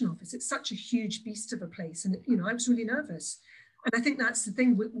production office. It's such a huge beast of a place, and I was really nervous. And I think that's the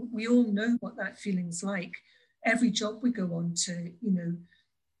thing. We all know what that feeling's like. Every job we go on to,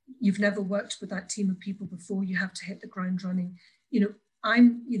 you've never worked with that team of people before. You have to hit the ground running.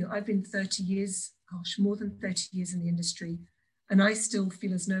 I've been 30 years, more than 30 years in the industry. And I still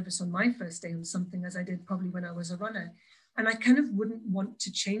feel as nervous on my first day on something as I did probably when I was a runner. And I kind of wouldn't want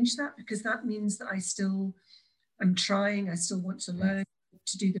to change that, because that means that I'm trying, I still want to learn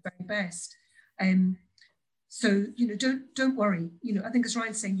to do the very best. So, don't worry. I think as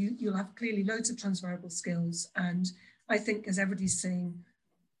Ryan's saying, you'll have clearly loads of transferable skills. And I think, as everybody's saying,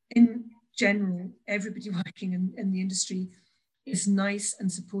 in general, everybody working in the industry is nice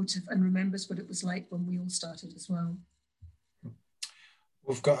and supportive and remembers what it was like when we all started as well.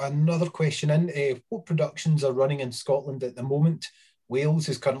 We've got another question in. What productions are running in Scotland at the moment? Wales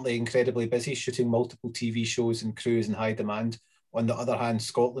is currently incredibly busy shooting multiple TV shows and crews in high demand. On the other hand,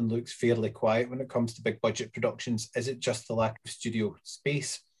 Scotland looks fairly quiet when it comes to big budget productions. Is it just the lack of studio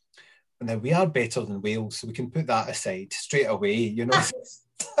space? And now we are better than Wales, so we can put that aside straight away,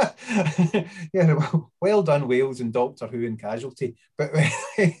 Yeah, well done, Wales and Doctor Who and Casualty. But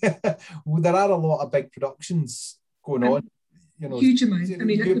there are a lot of big productions going on. Huge amount. I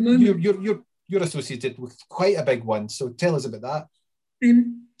mean, at the moment, you're associated with quite a big one. So tell us about that.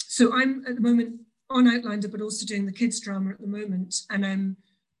 So I'm at the moment on Outlander, but also doing the kids drama at the moment, and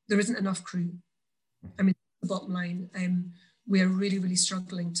there isn't enough crew. I mean, the bottom line. we're really, really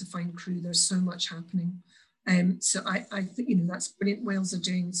struggling to find crew. There's so much happening. So I think, you know, that's brilliant. Wales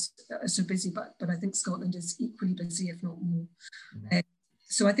are so busy, but I think Scotland is equally busy, if not more.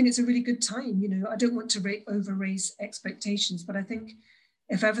 So I think it's a really good time. You know, I don't want to over-raise expectations, but I think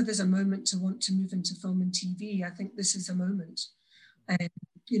if ever there's a moment to want to move into film and TV, I think this is a moment,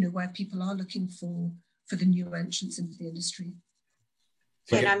 you know, where people are looking for the new entrants into the industry.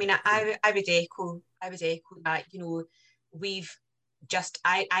 And I mean, I would echo that. You know, we've just,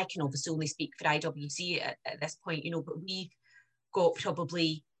 I can obviously only speak for IWC at this point, you know, but we've got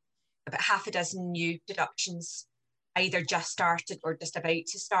probably about half a dozen new productions either just started or just about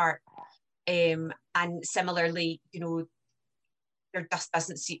to start. And similarly, you know, there just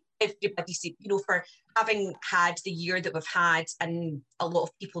doesn't see everybody see, you know, for having had the year that we've had and a lot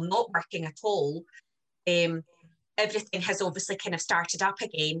of people not working at all, everything has obviously kind of started up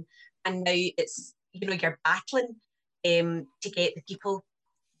again. And now it's, you know, you're battling to get the people to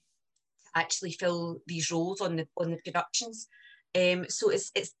actually fill these roles on the productions. So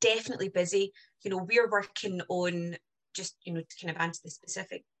it's definitely busy. You know, we're working on, just, you know, to kind of answer the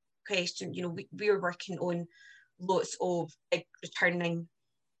specific question, you know, we're working on lots of big returning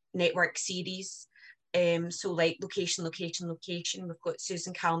network series. So like Location. We've got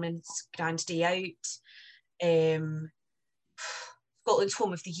Susan Calman's Grand Day Out, Scotland's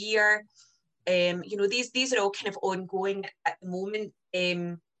Home of the Year. You know, these are all kind of ongoing at the moment.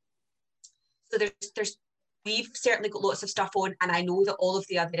 So there's we've certainly got lots of stuff on, and I know that all of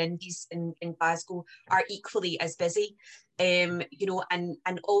the other indies in Glasgow are equally as busy. You know, and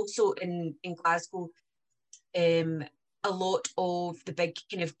also in Glasgow, a lot of the big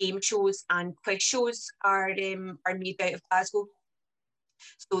kind of game shows and quiz shows are made out of Glasgow.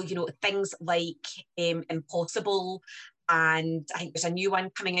 So, you know, things like Impossible, and I think there's a new one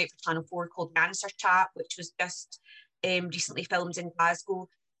coming out for Channel 4 called The Answer Chat, which was just recently filmed in Glasgow.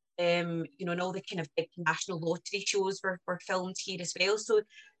 You know, and all the kind of big national lottery shows were filmed here as well. So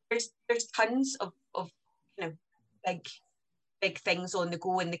there's tons of kind of big things on the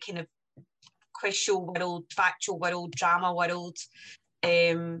go in the kind of quiz show world, factual world, drama world.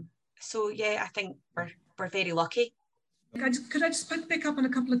 So yeah, I think we're very lucky. Could I just pick up on a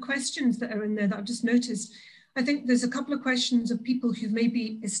couple of questions that are in there that I've just noticed? I think there's a couple of questions of people who've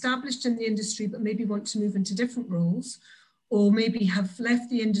maybe established in the industry but maybe want to move into different roles, or maybe have left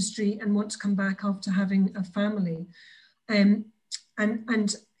the industry and want to come back after having a family. And I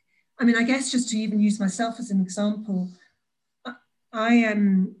mean, I guess just to even use myself as an example,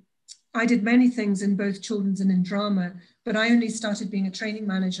 I did many things in both children's and in drama, but I only started being a training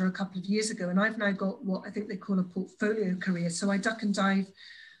manager a couple of years ago, and I've now got what I think they call a portfolio career. So I duck and dive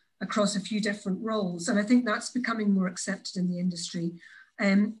across a few different roles, and I think that's becoming more accepted in the industry.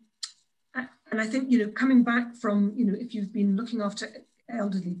 And I think, you know, coming back from, you know, if you've been looking after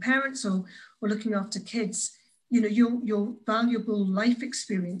elderly parents or looking after kids, you know, your valuable life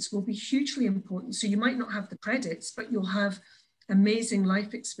experience will be hugely important. So you might not have the credits, but you'll have amazing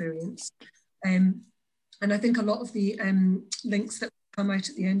life experience. And I think a lot of the links that come out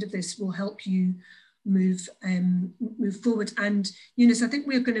at the end of this will help you move forward. And Eunice, I think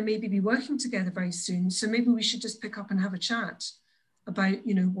we're going to maybe be working together very soon. So maybe we should just pick up and have a chat about,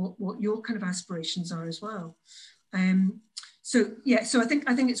 you know, what your kind of aspirations are as well. So yeah, so I think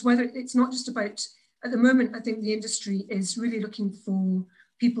it's whether it's not just about, at the moment, I think the industry is really looking for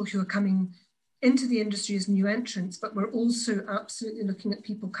people who are coming into the industry as new entrants, but we're also absolutely looking at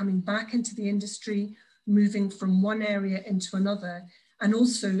people coming back into the industry, moving from one area into another, and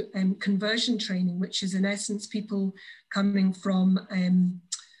also conversion training, which is in essence people coming from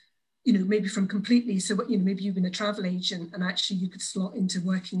you know, maybe from completely, so, you know, maybe you've been a travel agent and actually you could slot into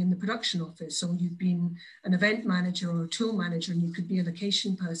working in the production office, or you've been an event manager or a tool manager and you could be a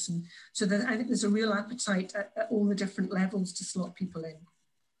location person. So that I think there's a real appetite at all the different levels to slot people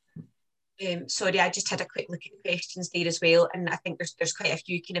in. Sorry, I just had a quick look at the questions there as well, and I think there's quite a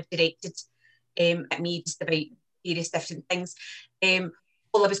few kind of directed at me just about various different things.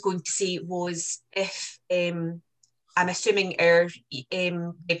 All I was going to say was, if I'm assuming our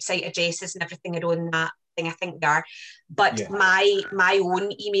website addresses and everything are on that thing, I think they are, but yeah. my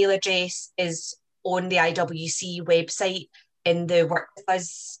own email address is on the IWC website in the Work With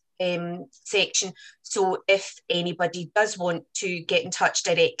Us section. So if anybody does want to get in touch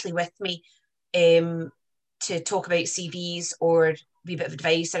directly with me to talk about CVs or a wee bit of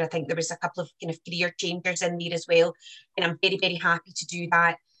advice, or I think there was a couple of kind of career changers in there as well, and I'm very, very happy to do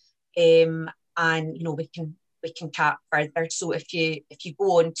that. And you know, we can chat further. So if you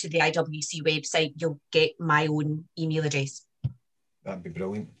go on to the IWC website, you'll get my own email address. That'd be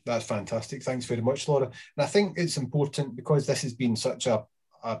brilliant. That's fantastic. Thanks very much, Laura. And I think it's important, because this has been such a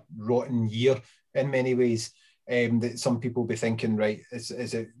rotten year in many ways, that some people be thinking, right, is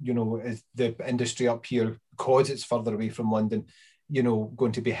it, you know, is the industry up here, because it's further away from London, you know,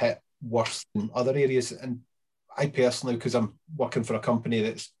 going to be hit worse than other areas? And I personally, because I'm working for a company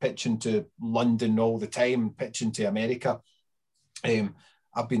that's pitching to London all the time, pitching to America,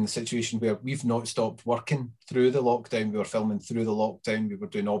 I've been in a situation where we've not stopped working through the lockdown. We were filming through the lockdown. We were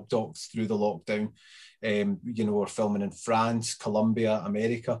doing obdocs through the lockdown. You know, we're filming in France, Colombia,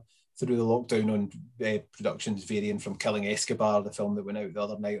 America through the lockdown on productions varying from Killing Escobar, the film that went out the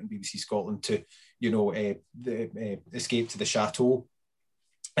other night on BBC Scotland, to, you know, the Escape to the Chateau.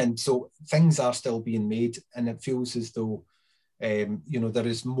 And so things are still being made, and it feels as though, you know, there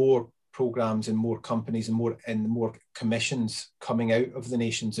is more programs and more companies and more commissions coming out of the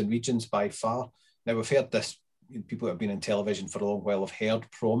nations and regions by far. Now, we've heard this, people that have been in television for a long while have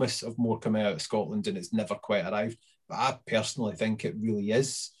heard promise of more coming out of Scotland, and it's never quite arrived. But I personally think it really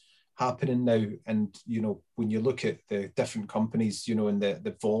is happening now. And, you know, when you look at the different companies, you know, and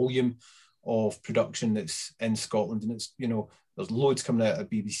the volume of production that's in Scotland, and it's, you know, there's loads coming out of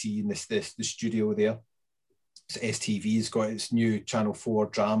BBC and the studio there. STV's got its new Channel 4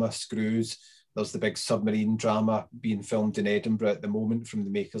 drama, Screws. There's the big submarine drama being filmed in Edinburgh at the moment from the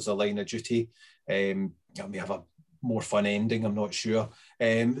makers of Line of Duty. It may have a more fun ending, I'm not sure.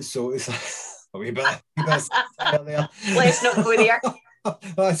 So it's a wee bit there. Let's not go there.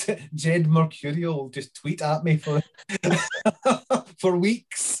 That's it. Jed Mercurial will just tweet at me for for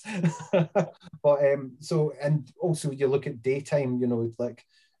weeks. But so, and also you look at daytime, you know, like,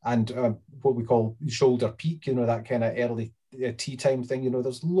 and what we call shoulder peak, you know, that kind of early tea time thing. You know,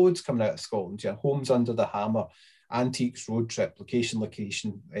 there's loads coming out of Scotland. Yeah, Homes Under the Hammer, Antiques, Road Trip, Location,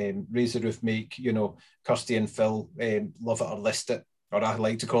 Raise the Roof Make, you know, Kirsty and Phil, Love It or List It, or I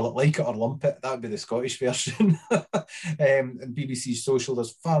like to call it Like It or Lump It. That would be the Scottish version. And BBC Social,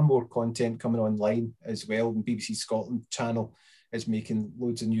 there's far more content coming online as well. And BBC Scotland channel is making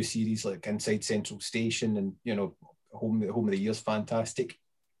loads of new series like Inside Central Station, and, you know, Home of the Year is fantastic.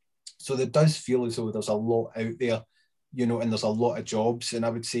 So there does feel as though there's a lot out there, you know, and there's a lot of jobs. And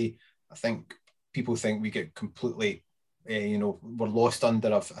I would say, I think people think we get completely, you know, we're lost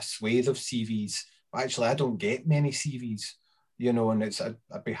under a swathe of CVs. But actually, I don't get many CVs, you know, and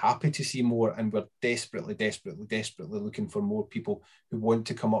I'd be happy to see more. And we're desperately looking for more people who want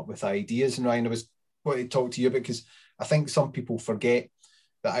to come up with ideas. And Ryan, I was going to talk to you because I think some people forget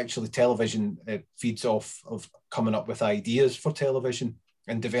that actually television feeds off of coming up with ideas for television.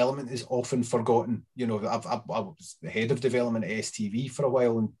 And development is often forgotten. You know, I was the head of development at STV for a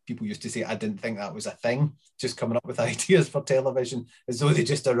while, and people used to say I didn't think that was a thing, just coming up with ideas for television as though they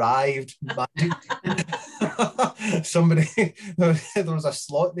just arrived. Somebody, there was a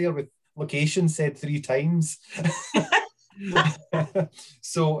slot there with location said 3 times.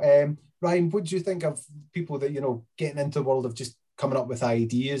 So, Ryan, what do you think of people that, you know, getting into the world of just coming up with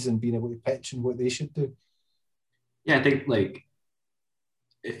ideas and being able to pitch and what they should do? Yeah, I think, like,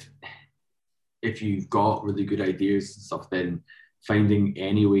 if you've got really good ideas and stuff, then finding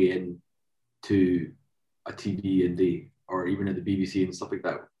any way into a TV indie or even at the BBC and stuff like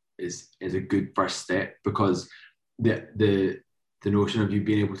that is a good first step, because the notion of you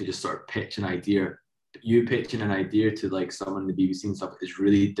being able to just sort of pitch an idea, you pitching an idea to like someone in the BBC and stuff is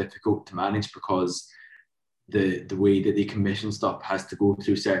really difficult to manage, because the way that they commission stuff has to go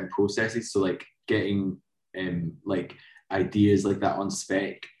through certain processes. So like getting like ideas like that on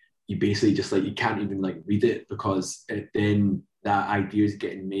spec, you basically just like, you can't even like read it, because then that idea is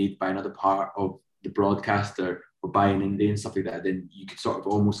getting made by another part of the broadcaster or by an indie and stuff like that. Then you could sort of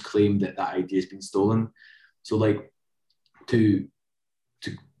almost claim that idea has been stolen. So like to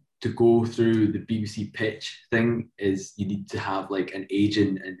go through the BBC pitch thing is you need to have like an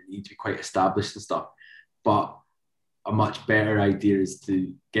agent and you need to be quite established and stuff. But a much better idea is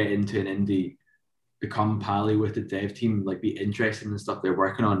to get into an indie, become pally with the dev team, like be interested in the stuff they're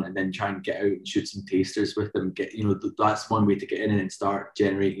working on, and then try and get out and shoot some tasters with them. Get, you know, that's one way to get in and start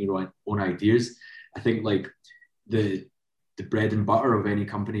generating your own ideas. I think like the bread and butter of any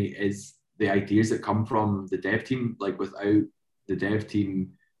company is the ideas that come from the dev team. Like without the dev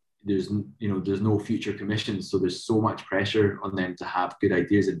team, there's no future commissions. So there's so much pressure on them to have good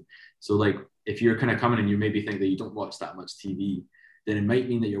ideas. And so like if you're kind of coming and you maybe think that you don't watch that much TV, then it might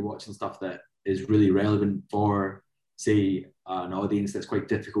mean that you're watching stuff that is really relevant for, say, an audience that's quite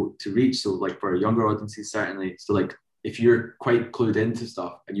difficult to reach. So like for younger audiences, certainly. So like if you're quite clued into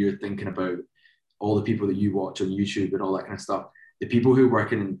stuff and you're thinking about all the people that you watch on YouTube and all that kind of stuff, the people who have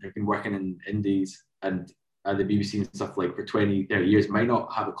been working in indies and at the BBC and stuff like for 20, 30 years might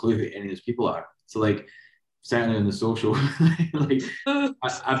not have a clue who any of those people are. So like certainly on the social, like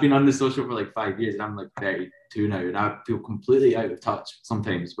I've been on the social for like 5 years and I'm like 32 now, and I feel completely out of touch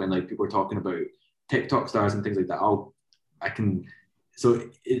sometimes when like people are talking about TikTok stars and things like that.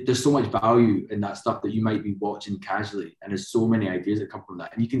 There's so much value in that stuff that you might be watching casually, and there's so many ideas that come from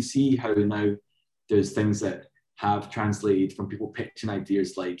that. And you can see how now there's things that have translated from people pitching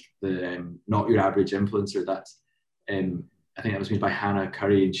ideas like the Not Your Average Influencer. That's I think that was made by Hannah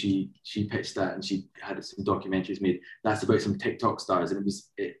Curry, and she pitched that, and she had some documentaries made. That's about some TikTok stars, and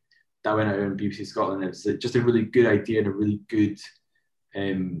that went out on BBC Scotland. It was just a really good idea and a really good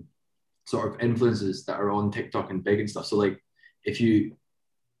sort of influencers that are on TikTok and big and stuff. So like if you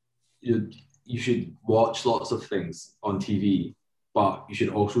should watch lots of things on TV, but you should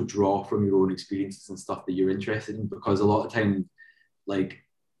also draw from your own experiences and stuff that you're interested in, because a lot of time, like,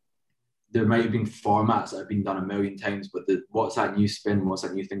 there might have been formats that have been done a million times, but what's that new spin, what's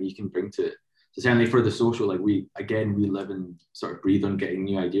that new thing you can bring to it? So certainly for the social, like we live and sort of breathe on getting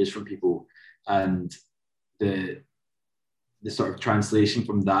new ideas from people, and the sort of translation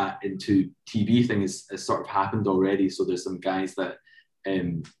from that into TV thing has sort of happened already. So there's some guys that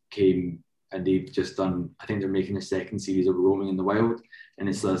came and they've just done, I think they're making a second series of Roaming in the Wild, and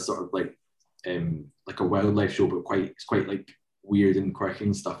it's a sort of like a wildlife show, but it's quite like weird and quirky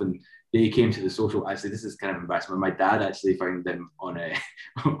and stuff. And they came to the social. Actually, this is kind of embarrassing. My dad actually found them on a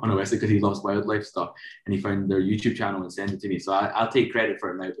website because he loves wildlife stuff, and he found their YouTube channel and sent it to me. So I'll take credit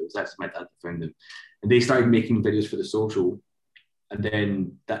for it now, but it was actually my dad that found them. And they started making videos for the social, and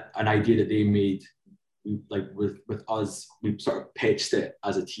then an idea that they made, like with us, we sort of pitched it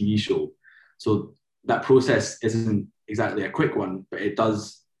as a TV show. So that process isn't exactly a quick one, but it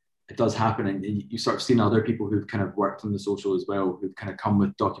does happen. And you sort of seen other people who've kind of worked on the social as well, who've kind of come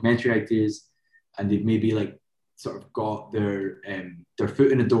with documentary ideas, and they've maybe like sort of got their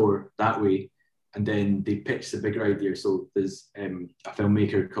foot in the door that way, and then they pitched a bigger idea. So there's a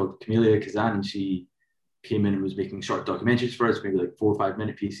filmmaker called Camelia Kazan, and she came in and was making short documentaries for us, maybe like 4 or 5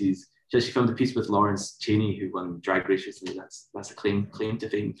 minute pieces. She actually filmed a piece with Lawrence Chaney, who won Drag Race recently. That's a claim to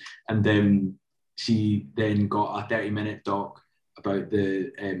fame. And then she then got a 30-minute doc about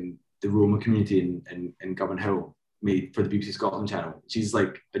the Roma community in Govan Hill, made for the BBC Scotland channel. She's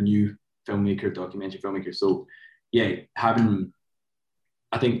like a new documentary filmmaker. So yeah,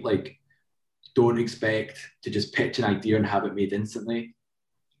 I think like, don't expect to just pitch an idea and have it made instantly,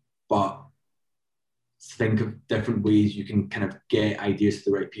 but think of different ways you can kind of get ideas to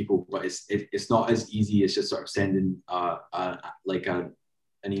the right people. But it's not as easy as just sort of sending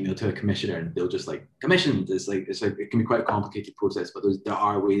an email to a commissioner and they'll just like commission. It's like it can be quite a complicated process, but there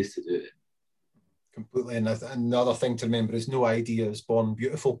are ways to do it. Completely. And another thing to remember is no idea is born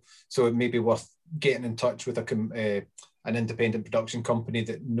beautiful. So it may be worth getting in touch with an independent production company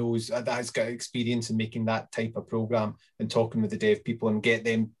that knows, that has got experience in making that type of program, and talking with the dev people and get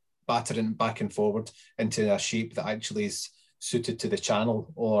them battering back and forward into a shape that actually is suited to the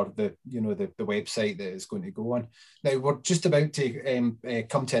channel or the website that it's going to go on. Now we're just about to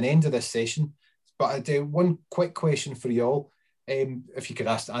come to an end of this session, but one quick question for you all. If you could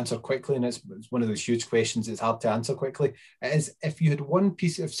answer quickly, and it's one of those huge questions, it's hard to answer quickly, is if you had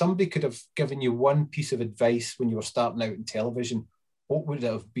if somebody could have given you one piece of advice when you were starting out in television, what would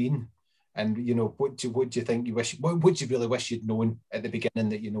it have been? And what do you think what would you really wish you'd known at the beginning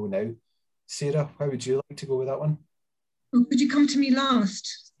that you know now? Sarah, how would you like to go with that one? Well, could you come to me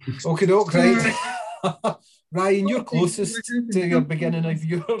last? Okay, right. Ryan, you're closest to your beginning of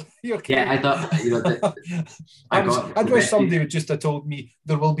your yeah, I thought I'd wish somebody would just have told me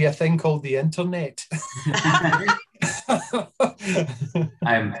there will be a thing called the internet.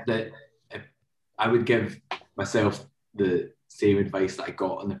 I would give myself the same advice that I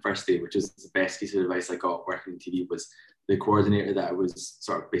got on the first day, which is the best piece of advice I got working in TV. Was the coordinator that I was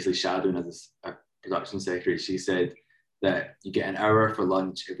sort of basically shadowing as a production secretary. She said that you get an hour for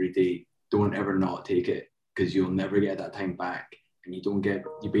lunch every day. Don't ever not take it, because you'll never get that time back, and you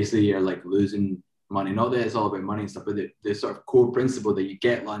basically are like losing money. Not that it's all about money and stuff, but the sort of core principle that you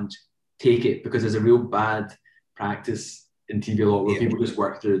get lunch, take it, because there's a real bad practice in TV a lot where people just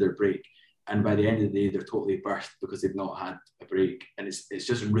work through their break, and by the end of the day they're totally burst because they've not had a break. And it's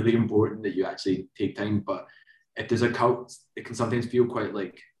just really important that you actually take time. But if there's a cult, it can sometimes feel quite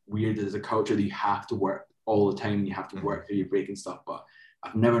like weird that there's a culture that you have to work all the time, you have to work through your break and stuff. But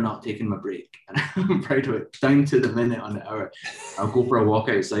I've never not taken my break, and I'm proud of it, down to the minute on the hour. I'll go for a walk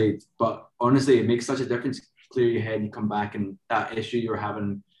outside. But honestly, it makes such a difference. Clear your head, you come back, and that issue you're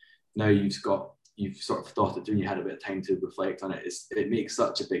having now, you've sort of thought it through and you had a bit of time to reflect on it. It makes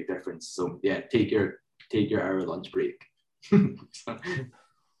such a big difference. So yeah, take your take your hour lunch break.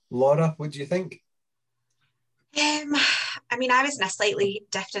 Laura, what do you think? I mean, I was in a slightly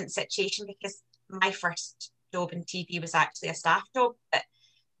different situation because my first job in TV was actually a staff job. But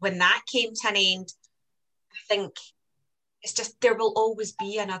when that came to an end, I think it's just there will always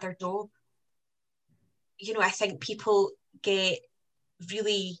be another job. You know, I think people get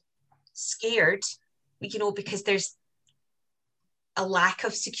really scared, you know, because there's a lack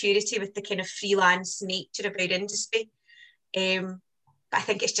of security with the kind of freelance nature of our industry. But I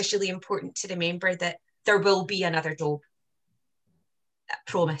think it's just really important to remember that there will be another job. I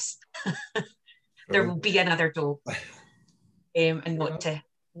promise. There will be another job. And not to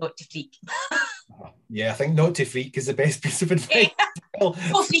freak. Yeah, I think not to freak is the best piece of advice. Don't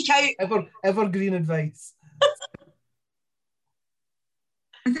freak out. Evergreen advice.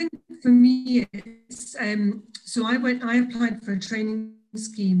 I think for me, it's so I applied for a training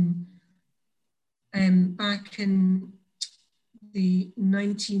scheme back in the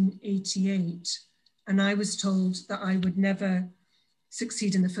 1988, and I was told that I would never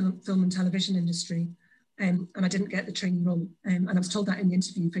succeed in the film and television industry, and I didn't get the training role, and I was told that in the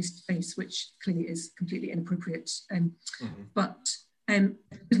interview face to face, which clearly is completely inappropriate. But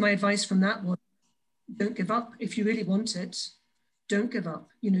my advice from that was, don't give up. If you really want it, don't give up.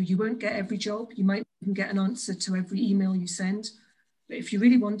 You know, you won't get every job. You might even get an answer to every email you send. But if you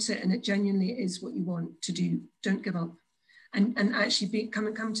really want it and it genuinely is what you want to do, don't give up. And actually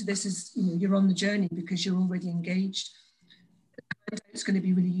come to this as, you know, you're on the journey because you're already engaged. It's going to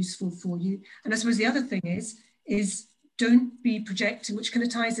be really useful for you. And I suppose the other thing is don't be projecting, which kind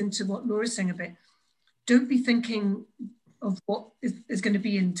of ties into what Laura's saying a bit. Don't be thinking of what is going to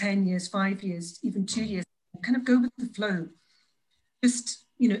be in 10 years, 5 years, even 2 years. Kind of go with the flow. Just,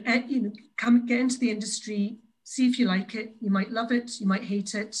 get into the industry, see if you like it. You might love it, you might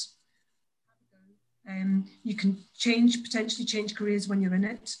hate it. You can potentially change careers when you're in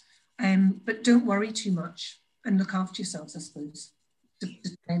it. But don't worry too much and look after yourselves, I suppose. To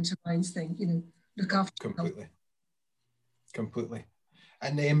enter Ryan's thing, look after yourself. Completely.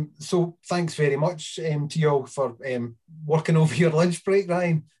 And so thanks very much to you all for working over your lunch break,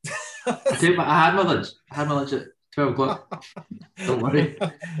 Ryan. I had my lunch at 12 o'clock. Don't worry.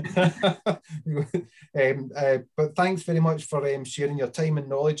 But thanks very much for sharing your time and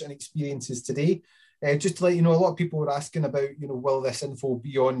knowledge and experiences today. Just to let you know, a lot of people were asking about, will this info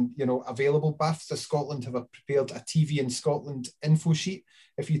be on, available? BAFTA Scotland have prepared a TV in Scotland info sheet.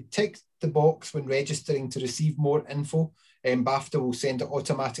 If you tick the box when registering to receive more info, BAFTA will send it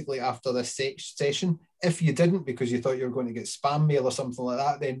automatically after this session. If you didn't, because you thought you were going to get spam mail or something like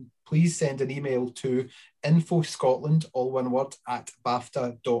that, then please send an email to infoscotland, all one word,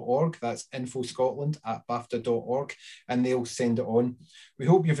 @bafta.org. That's infoscotland@bafta.org, and they'll send it on. We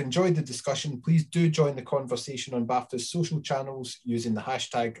hope you've enjoyed the discussion. Please do join the conversation on BAFTA's social channels using the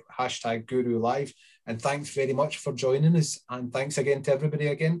hashtag #GuruLive. And thanks very much for joining us. And thanks again to everybody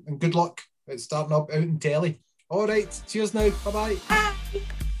again. And good luck at starting up out in telly. All right, cheers now. Bye-bye.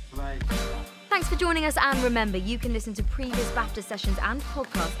 Bye. Thanks for joining us, and remember, you can listen to previous BAFTA sessions and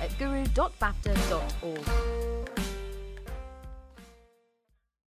podcasts at guru.bafta.org.